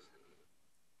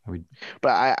 I would.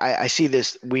 But I see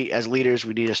this. We as leaders,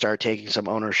 we need to start taking some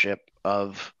ownership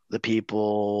of the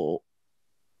people,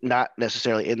 not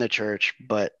necessarily in the church,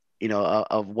 but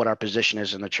of what our position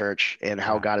is in the church, and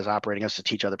how Yeah. God is operating us to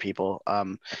teach other people,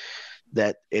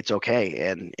 that it's okay,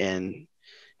 and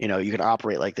you can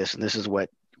operate like this, and this is what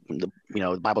the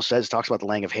Bible says, talks about the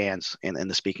laying of hands and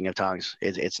the speaking of tongues.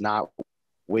 It's not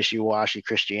wishy-washy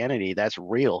Christianity. That's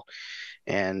real,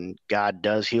 and God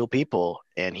does heal people,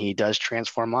 and He does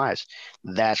transform lives.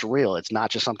 That's real. It's not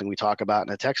just something we talk about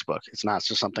in a textbook. It's not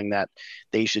just something that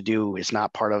they used to do. It's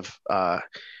not part of.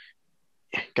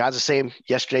 God's the same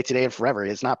yesterday, today, and forever.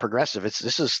 It's not progressive.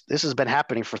 This has been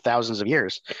happening for thousands of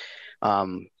years.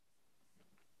 Um,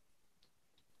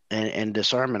 and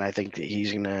discernment, I think that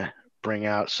He's going to bring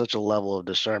out such a level of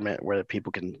discernment where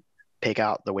people can pick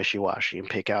out the wishy-washy and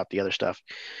pick out the other stuff.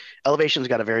 Elevation's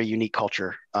got a very unique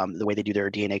culture, the way they do their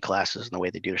DNA classes and the way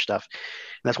they do their stuff.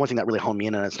 And that's one thing that really honed me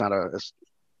in. And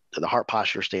the heart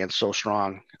posture stands so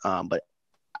strong. But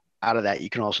out of that, you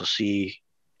can also see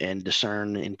and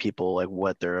discern in people like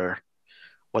what their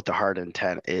heart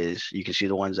intent is. You can see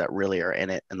the ones that really are in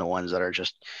it, and the ones that are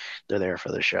just, they're there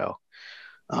for the show.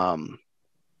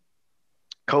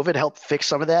 COVID helped fix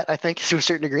some of that, I think, to a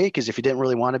certain degree, because if you didn't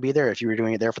really want to be there, if you were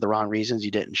doing it there for the wrong reasons, you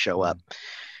didn't show up.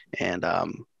 And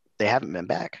they haven't been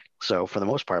back. So for the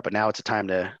most part, but now it's a time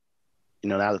to,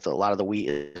 now that a lot of the wheat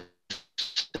is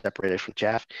separated from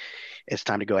chaff, it's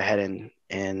time to go ahead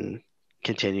and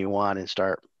continue on and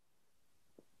start,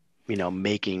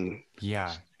 making,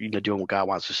 Yeah. doing what God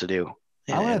wants us to do,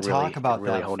 I want and to talk about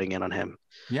really that. honing in on Him.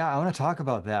 Yeah, I want to talk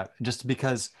about that just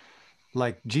because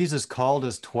like Jesus called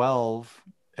his 12,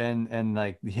 and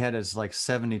like he had his like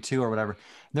 72 or whatever.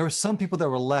 There were some people that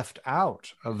were left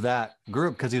out of that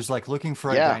group because he was like looking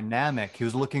for a Yeah. dynamic. He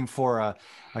was looking for a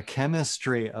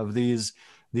chemistry of these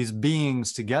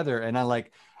beings together. And I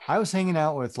was hanging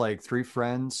out with like three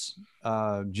friends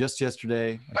just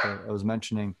yesterday, like I was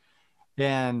mentioning,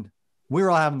 and we were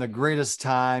all having the greatest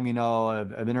time,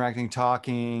 of interacting,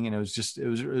 talking, and it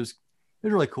was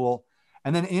really cool.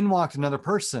 And then in walked another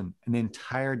person, and the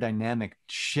entire dynamic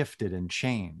shifted and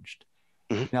changed.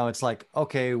 Mhm. It's like,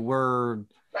 okay, we're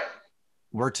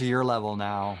to your level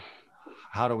now.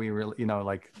 How do we really,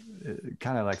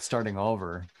 kind of like starting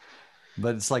over?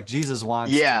 But it's like Jesus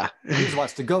wants Yeah.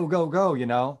 to go, go,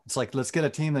 go. It's like, let's get a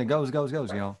team that goes,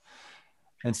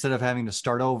 instead of having to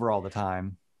start over all the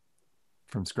time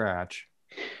from scratch.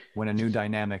 when a new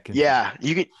dynamic Yeah,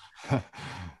 Yeah.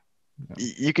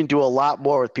 you can do a lot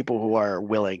more with people who are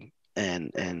willing,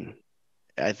 and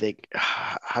I think,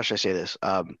 how should I say this?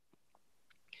 You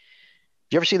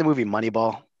ever seen the movie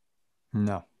Moneyball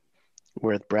No.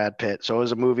 with Brad Pitt? So it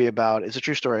was a movie about, it's a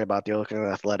true story about the Oakland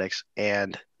Athletics,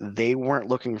 and they weren't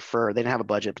looking for, they didn't have a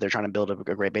budget, but they're trying to build a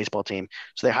great baseball team.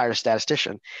 So they hired a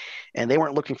statistician, and they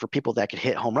weren't looking for people that could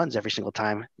hit home runs every single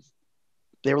time.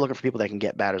 They were looking for people that can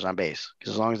get batters on base,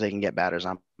 because as long as they can get batters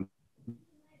on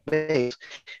base,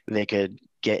 they could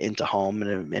get into home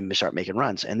and start making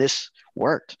runs. And this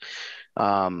worked.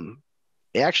 Um,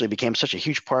 it actually became such a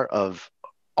huge part of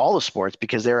all the sports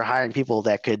because they were hiring people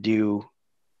that could do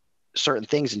certain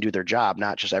things and do their job,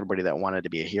 not just everybody that wanted to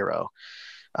be a hero.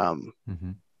 Um,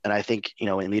 Mm-hmm. and I think,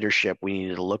 in leadership, we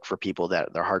need to look for people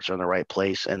that their hearts are in the right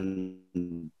place, and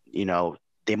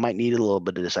they might need a little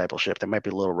bit of discipleship. They might be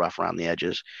a little rough around the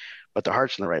edges, but their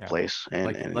heart's in the right Yeah. place, and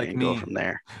Like and go me. from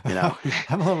there. I'm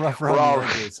a little rough We're around the all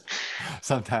edges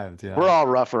sometimes. we're all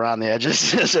rough around the edges.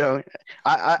 So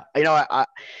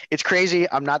it's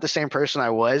crazy. I'm not the same person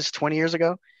I was 20 years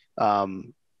ago.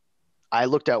 Um, I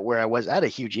looked at where I was. I had a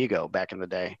huge ego back in the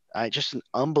day. I just an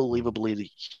unbelievably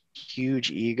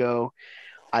huge ego.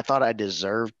 I thought I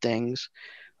deserved things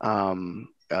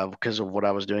because of what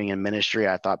I was doing in ministry.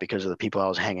 I thought because of the people I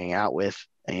was hanging out with,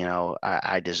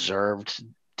 I deserved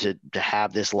to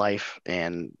have this life.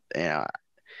 And I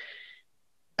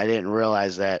didn't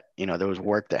realize that, there was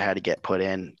work that had to get put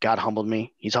in. God humbled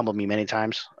me. He's humbled me many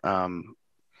times.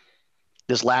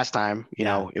 This last time,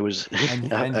 Yeah. it was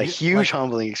And a you, huge like,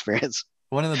 humbling experience.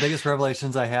 one of the biggest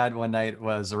revelations I had one night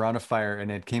was around a fire, and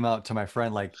it came out to my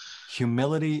friend like,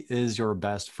 humility is your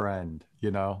best friend,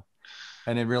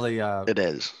 and it really It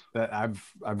is. I've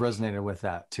resonated with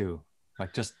that too.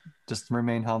 Like, just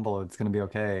remain humble. It's gonna be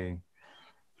okay.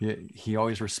 He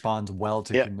always responds well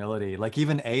to Yeah. humility. Like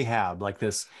even Ahab, like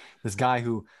this guy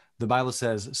who the Bible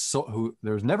says who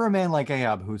there's never a man like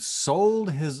Ahab who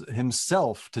sold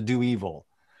himself to do evil,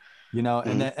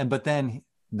 Mhm. but then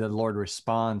the Lord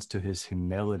responds to his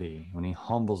humility when he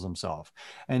humbles himself.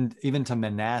 And even to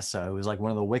Manasseh, who was like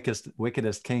one of the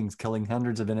wickedest kings, killing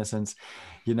hundreds of innocents,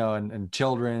 and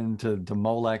children, to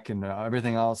Molech and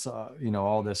everything else,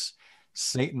 all this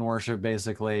Satan worship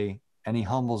basically. And he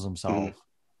humbles Mhm. himself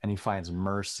and he finds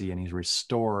mercy and he's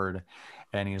restored.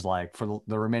 And he's like, for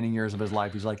the remaining years of his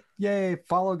life, he's like, yay,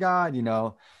 follow God,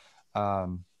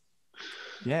 um,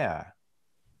 yeah,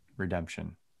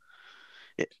 redemption.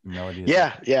 Humility is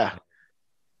Yeah. Yeah.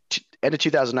 End of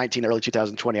 2019, early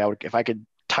 2020, if I could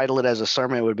title it as a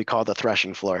sermon, it would be called the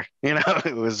threshing floor.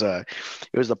 It was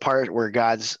the part where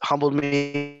God's humbled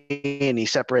me and he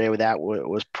separated with that what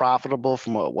was profitable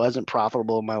from what wasn't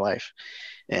profitable in my life.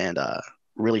 And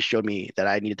really showed me that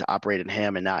I needed to operate in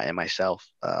him and not in myself.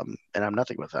 And I'm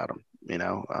nothing without him.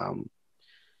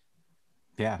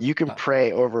 yeah. You can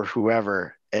pray over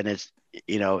whoever, and it's,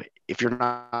 if you're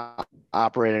not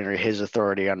operating under his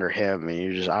authority, under him, and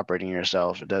you're just operating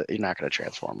yourself, you're not going to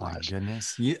transform My lives.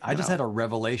 goodness. I just know, had a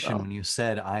revelation so when you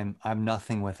said I'm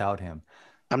nothing without him.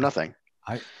 I'm nothing.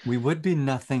 We would be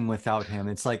nothing without him.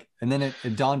 It's like, and then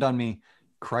it dawned on me,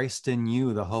 Christ in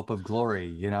you, the hope of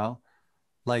glory,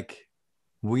 like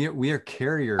we are I,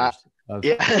 carriers of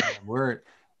yeah.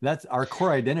 that's our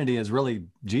core identity is really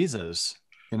Jesus,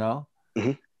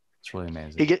 Mhm. it's really he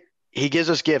amazing. get he gives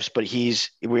us gifts, but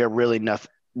we are really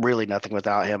nothing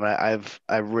without him. I've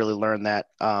really learned that.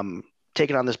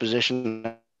 Taking on this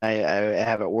position I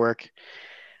have at work,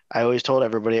 I always told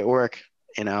everybody at work,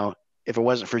 if it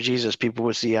wasn't for Jesus, people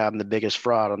would see I'm the biggest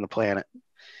fraud on the planet.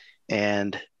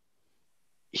 And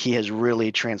he has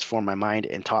really transformed my mind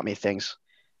and taught me things,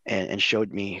 and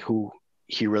showed me who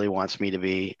he really wants me to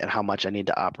be and how much I need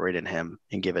to operate in him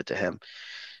and give it to him.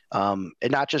 And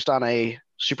not just on a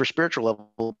super spiritual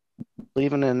level,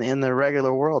 even in the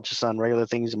regular world, just on regular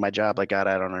things in my job. Like, God,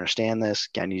 I don't understand this.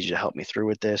 I need you to help me through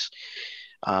with this.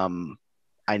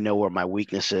 I know where my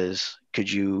weakness is.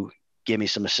 Could you give me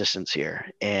some assistance here?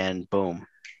 And boom,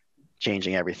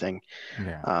 changing everything.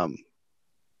 Yeah.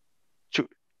 So,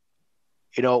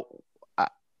 you know,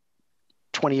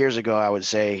 20 years ago, I would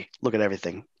say, look at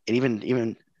everything. And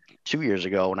even 2 years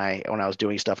ago, when I was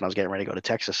doing stuff and I was getting ready to go to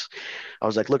Texas, I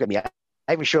was like, look at me.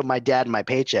 I even showed my dad my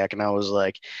paycheck, and I was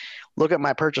like, look at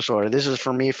my purchase order. This is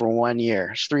for me for 1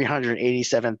 year. It's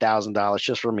 $387,000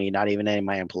 just for me, not even any of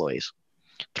my employees.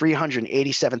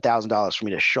 $387,000 for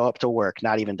me to show up to work,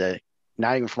 not even for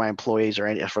my employees or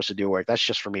any for us to do work. That's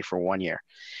just for me for 1 year.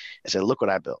 I said, look what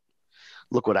I built.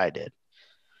 Look what I did.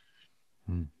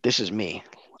 This is me.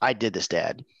 I did this,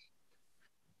 Dad.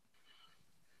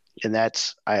 And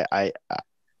that's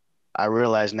I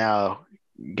realize now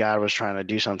God was trying to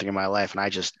do something in my life, and I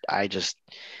just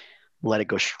let it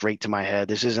go straight to my head.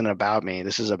 This isn't about me.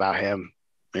 This is about him,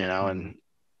 Mm. and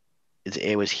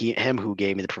it was him who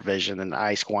gave me the provision, and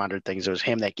I squandered things. It was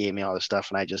him that gave me all this stuff,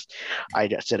 and I just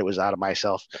said it was out of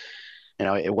myself.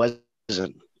 It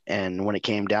wasn't. And when it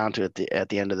came down to it, at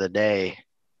the end of the day,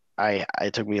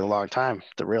 it took me a long time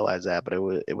to realize that, but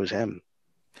it was him.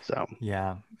 So,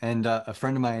 Yeah. And a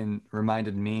friend of mine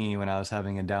reminded me when I was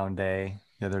having a down day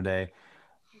the other day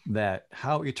that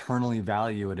how eternally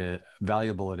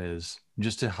valuable it is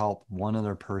just to help one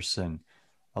other person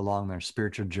along their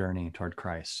spiritual journey toward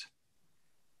Christ.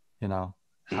 You know,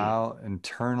 mm, how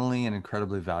internally and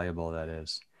incredibly valuable that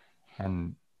is.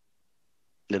 And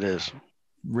it uh, is.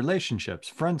 relationships,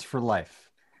 friends for life,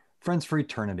 friends for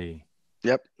eternity,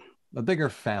 Yep. a bigger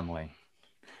family.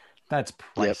 That's Yep.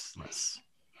 priceless.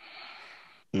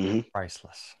 Hmm.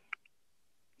 Priceless.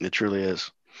 It truly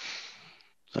is.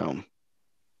 So,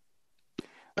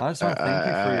 I just I, want to thank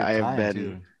you for your I I have time been.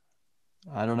 too.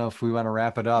 I don't know if we want to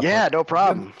wrap it up, but Yeah, no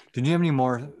problem. did you have any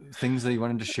more things that you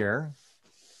wanted to share?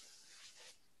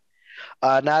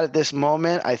 Not at this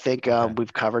moment. I think Okay.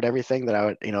 we've covered everything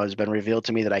that has been revealed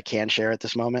to me that I can share at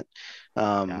this moment.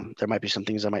 Yeah. There might be some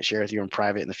things I might share with you in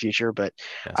private in the future, but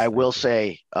Yes, I will thank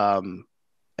you.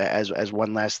 say, as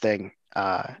one last thing,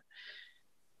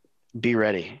 be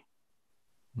ready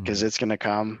because Mm. it's gonna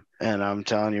come, and I'm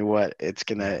telling you what,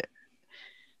 Yeah.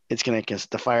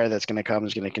 the fire that's gonna come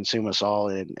is gonna consume us all,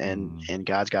 and and Mm. and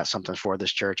God's got something for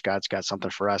this church. God's got something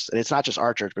for us, and it's not just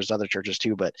our church, but it's other churches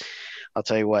too. But I'll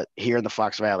tell you what, here in the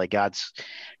Fox Valley, God's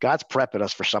prepping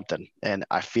us for something, and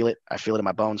I feel it. I feel it in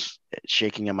my bones,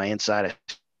 shaking in my inside. I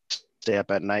stay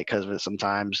up at night because of it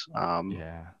sometimes.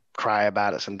 Yeah. Cry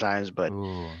about it sometimes, but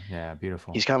Ooh, yeah,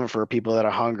 beautiful. He's coming for people that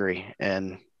are hungry,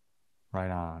 and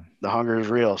Right on. the hunger is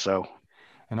real. So,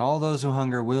 And all those who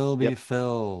hunger will be yep,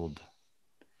 filled.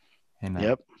 Amen.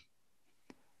 yep,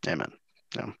 amen.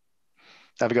 So,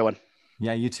 have a good one.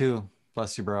 Yeah, you too.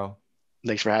 Bless you, bro.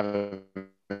 Thanks for having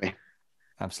me.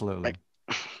 Absolutely. Bye.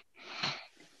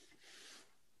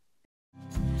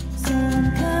 So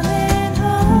I'm coming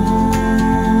home.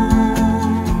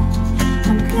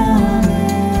 I'm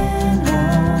coming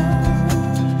home.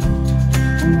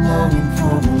 I'm longing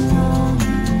for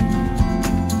belonging.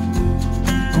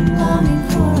 I'm longing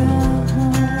for a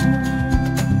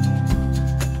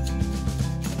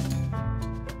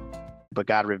But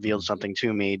God revealed something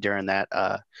to me during that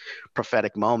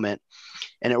prophetic moment,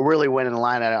 and it really went in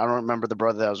line. I don't remember the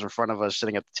brother that was in front of us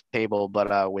sitting at the table, but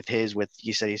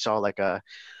he said he saw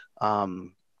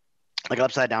um, like an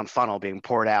upside down funnel being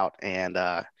poured out, and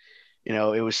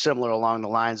it was similar along the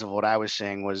lines of what I was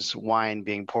saying was wine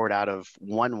being poured out of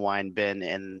one wine bin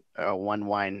and one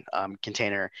wine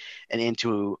container and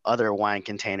into other wine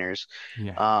containers,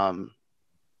 Yeah. um,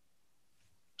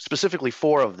 specifically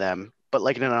four of them, but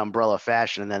like in an umbrella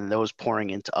fashion, and then those pouring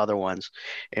into other ones,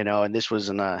 and this was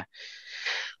a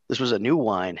new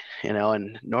wine,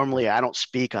 and normally I don't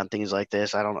speak on things like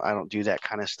this. I don't do that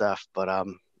kind of stuff, but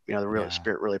the real Yeah.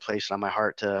 spirit really placed it on my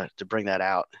heart to bring that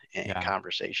out in Yeah.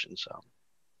 conversation. So,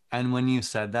 And when you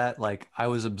said that, like I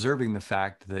was observing the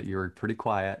fact that you were pretty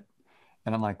quiet,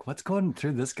 and I'm like, what's going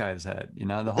through this guy's head?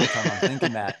 The whole time I'm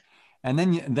thinking that. And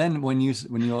then when you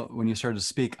started to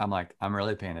speak, I'm like, I'm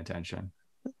really paying attention.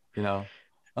 You know,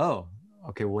 oh,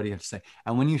 okay, what do you have to say?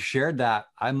 And when you shared that,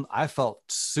 I felt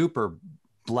super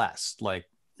blessed, like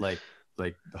like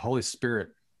the Holy Spirit,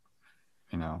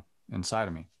 inside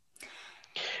of me.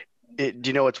 do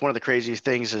you know what's one of the craziest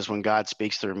things is when God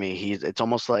speaks through me, it's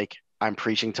almost like I'm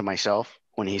preaching to myself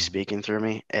when he's Mm. speaking through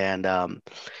me. And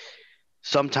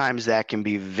sometimes that can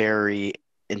be very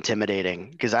intimidating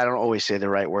because I don't always say the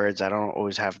right words. I don't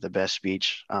always have the best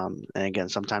speech. And again,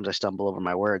 sometimes I stumble over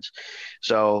my words.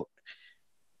 So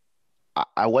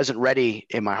I wasn't ready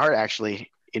in my heart, actually,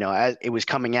 as it was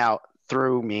coming out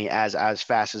through me as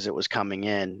fast as it was coming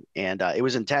in, and it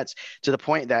was intense to the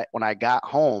point that when I got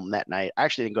home that night, I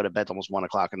actually didn't go to bed till almost 1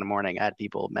 o'clock in the morning. I had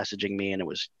people messaging me, and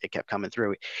it kept coming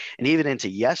through, and even into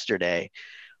yesterday,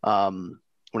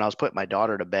 when I was putting my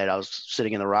daughter to bed, I was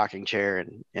sitting in the rocking chair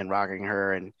and rocking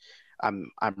her, and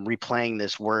I'm replaying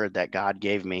this word that God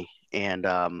gave me, and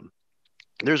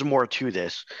there's more to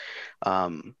this.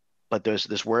 Um, but there's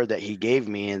this word that he gave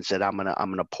me and said, I'm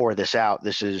gonna pour this out.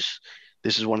 This is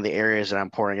one of the areas that I'm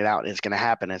pouring it out. And it's gonna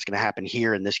happen. It's gonna happen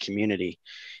here in this community.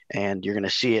 And you're gonna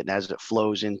see it. And as it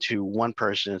flows into one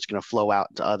person, it's gonna flow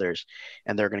out to others.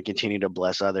 And they're gonna continue to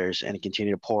bless others and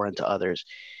continue to pour into others.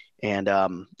 And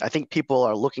I think people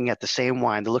are looking at the same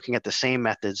wine, they're looking at the same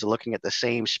methods, they're looking at the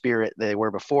same spirit they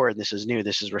were before. And this is new,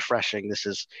 this is refreshing, this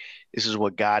is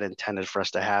what God intended for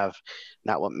us to have,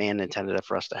 not what man intended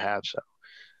for us to have. So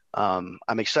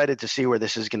I'm excited to see where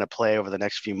this is going to play over the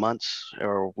next few months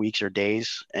or weeks or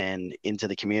days and into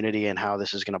the community and how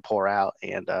this is going to pour out.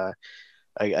 And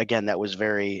again, that was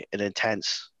an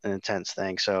intense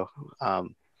thing. So,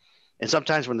 and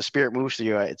sometimes when the spirit moves through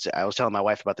you, I was telling my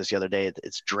wife about this the other day.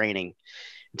 It's draining.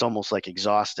 It's almost like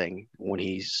exhausting when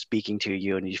he's speaking to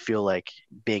you and you feel like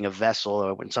being a vessel,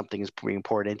 or when something is being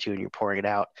poured into you and you're pouring it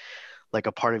out, like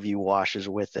a part of you washes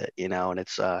with it, and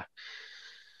it's, again,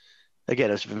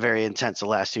 it's been very intense the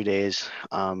last 2 days,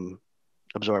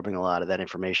 absorbing a lot of that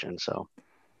information. So,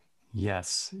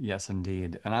 Yes, yes,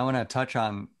 indeed. And I want to touch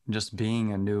on just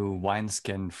being a new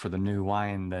wineskin for the new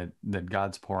wine that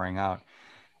God's pouring out.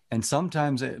 And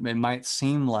sometimes it might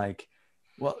seem like,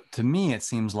 well, to me, it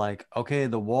seems like, okay,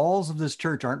 the walls of this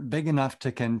church aren't big enough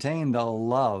to contain the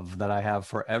love that I have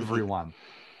for mhm, everyone.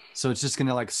 So it's just going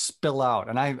to like spill out.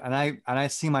 And I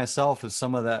see myself as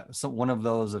one of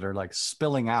those that are like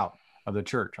spilling out of the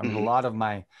church. I mean, mhm,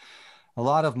 a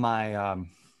lot of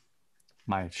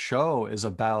my show is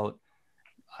about,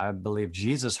 I believe,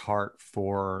 Jesus' heart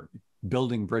for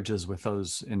building bridges with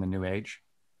those in the new age,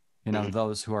 mhm,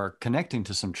 those who are connecting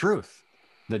to some truth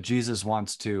that Jesus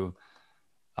wants to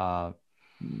uh,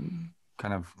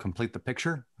 kind of complete the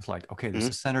picture. It's like, okay, this mhm,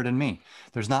 is centered in me.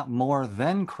 There's not more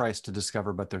than Christ to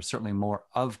discover, but there's certainly more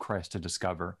of Christ to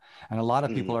discover. And a lot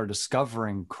of people mhm. are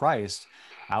discovering Christ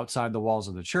outside the walls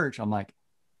of the church. I'm like,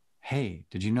 hey,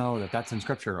 did you know that that's in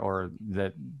scripture, or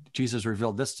that Jesus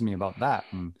revealed this to me about that?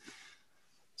 And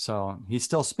so he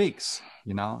still speaks,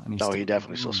 and he's Oh, still he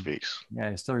definitely still revealing, speaks. yeah,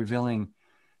 he's still revealing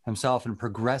himself and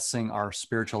progressing our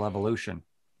spiritual evolution,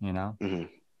 you know? Mhm,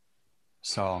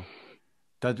 So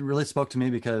that really spoke to me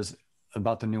because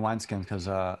about the new wineskins, because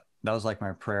that was like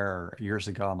my prayer years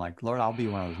ago. I'm like, Lord, I'll be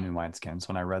one of those new wineskins.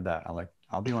 When I read that, I'm like,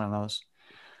 I'll be one of those.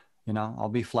 I'll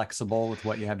be flexible with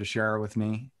what you have to share with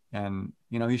me. And,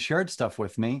 he shared stuff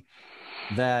with me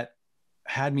that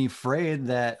had me afraid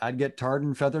that I'd get tarred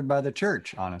and feathered by the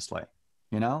church, honestly.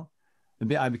 You know,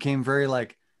 I became very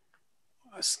like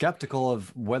skeptical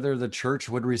of whether the church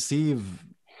would receive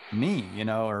me,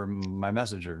 or my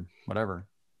message or whatever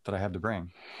that I have to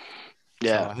bring. So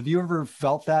yeah. have you ever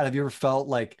felt that? Have you ever felt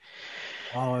like,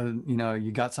 oh,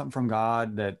 you got something from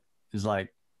God that is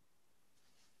like,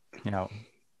 you know,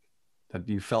 that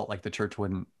you felt like the church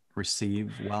wouldn't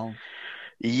receive well?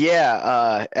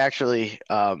 Yeah, actually,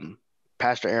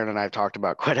 Pastor Aaron and I have talked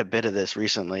about quite a bit of this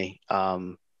recently.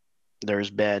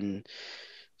 There's been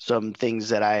some things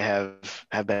that I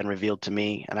have been revealed to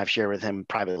me, and I've shared with him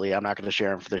privately. I'm not going to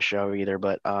share them for the show either,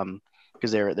 but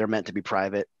because they're meant to be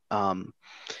private.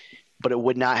 But it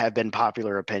would not have been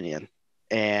popular opinion,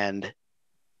 and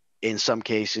in some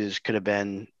cases could have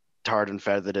been tarred and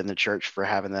feathered in the church for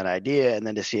having that idea, and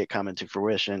then to see it come into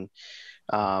fruition.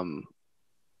 Um,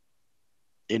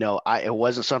 it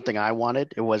wasn't something I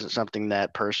wanted. It wasn't something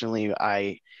that personally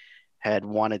I had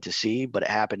wanted to see, but it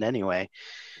happened anyway.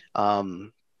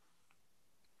 Um,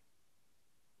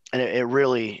 and it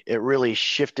really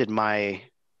shifted my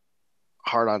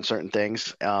heart on certain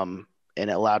things, and it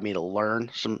allowed me to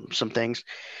learn some things.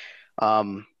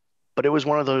 Um, but it was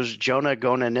one of those Jonah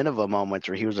going to Nineveh moments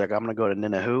where he was like, "I'm going to go to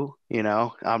Nineveh."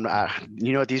 I'm not.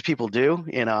 You know what these people do?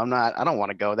 I'm not. I don't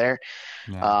want to go there.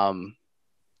 Yeah. Um,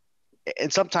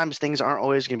 and sometimes things aren't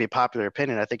always going to be popular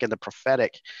opinion. I think in the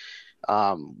prophetic,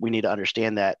 we need to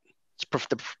understand that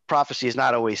the prophecy is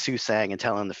not always soothsaying and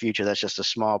telling the future. That's just a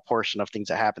small portion of things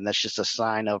that happen. That's just a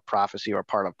sign of prophecy or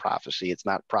part of prophecy. It's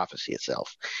not prophecy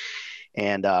itself.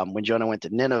 And when Jonah went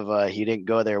to Nineveh, he didn't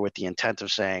go there with the intent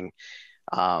of saying,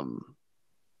 um,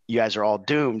 you guys are all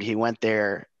doomed. He went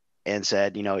there and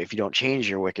said, if you don't change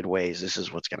your wicked ways, this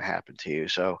is what's going to happen to you.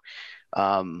 So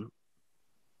um,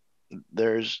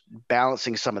 there's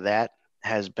balancing some of that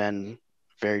has been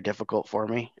very difficult for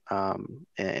me,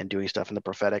 and doing stuff in the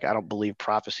prophetic. I don't believe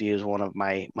prophecy is one of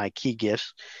my key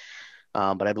gifts,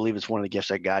 but I believe it's one of the gifts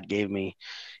that God gave me,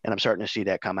 and I'm starting to see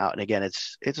that come out. And again,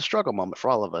 it's a struggle moment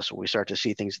for all of us when we start to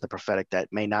see things in the prophetic that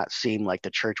may not seem like the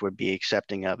church would be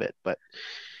accepting of it. But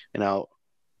you know,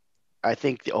 I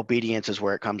think the obedience is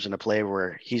where it comes into play,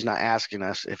 where He's not asking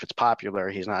us if it's popular.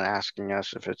 He's not asking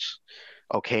us if it's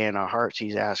okay in our hearts.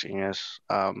 He's asking us,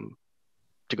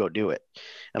 to go do it.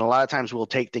 And a lot of times we'll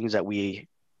take things that we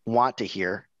want to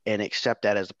hear and accept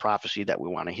that as the prophecy that we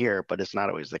want to hear, but it's not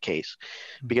always the case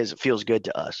because it feels good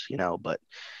to us. But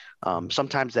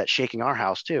sometimes that's shaking our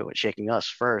house too. It's shaking us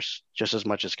first, just as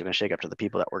much as it's going to shake up to the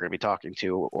people that we're going to be talking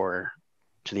to or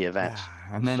to the Yeah. events.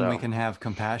 And then we So, can have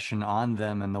compassion on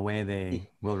them and the way they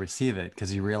will receive it,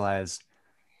 because you realize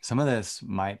some of this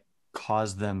might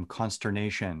cause them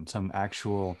consternation, some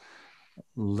actual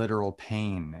literal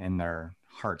pain in their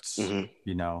hearts, hmm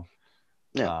you know?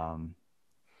 yeah. Um,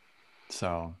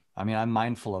 so, I mean, I'm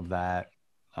mindful of that.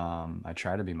 I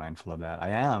try to be mindful of that. I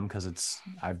am, because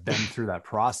I've been through that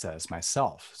process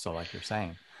myself. So, like you're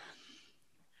saying,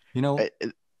 you know,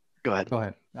 Go ahead. go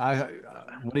ahead.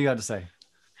 What do you got to say?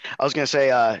 I was going to say,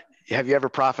 have you ever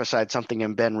prophesied something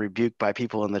and been rebuked by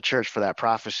people in the church for that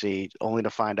prophecy, only to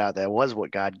find out that was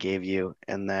what God gave you,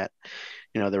 and that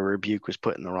the rebuke was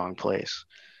put in the wrong place?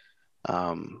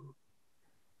 Um,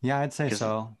 Yeah, I'd say because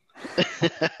so.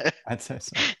 it's I'd say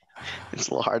so. a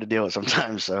little hard to deal with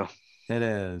sometimes. So, It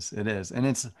is. It is. And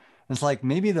it's like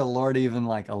maybe the Lord even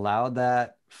like allowed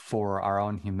that for our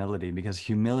own humility, because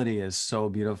humility is so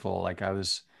beautiful. Like I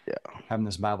was yeah. having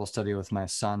this Bible study with my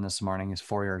son this morning. He's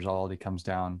 4 years old. He comes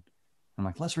down. I'm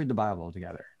like, let's read the Bible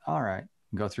together. All right.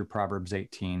 Go through Proverbs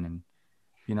 18. And,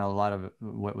 a lot of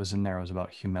what was in there was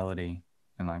about humility.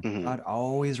 And like hmm God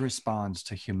always responds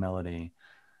to humility.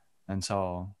 And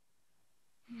so,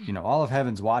 all of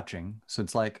heaven's watching. So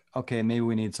it's like, okay, maybe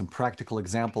we need some practical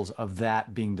examples of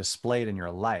that being displayed in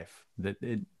your life. That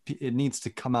it needs to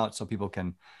come out so people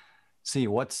can see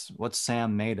what's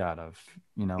Sam made out of.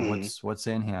 hmm What's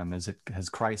in him. Has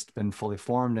Christ been fully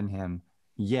formed in him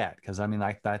yet? Because I mean,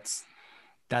 like that's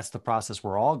the process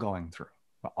we're all going through.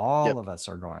 All Yep. of us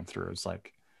are going through. It's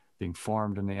like being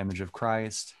formed in the image of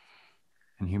Christ,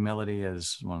 and humility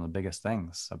is one of the biggest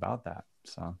things about that.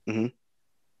 So hmm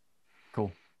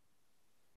cool.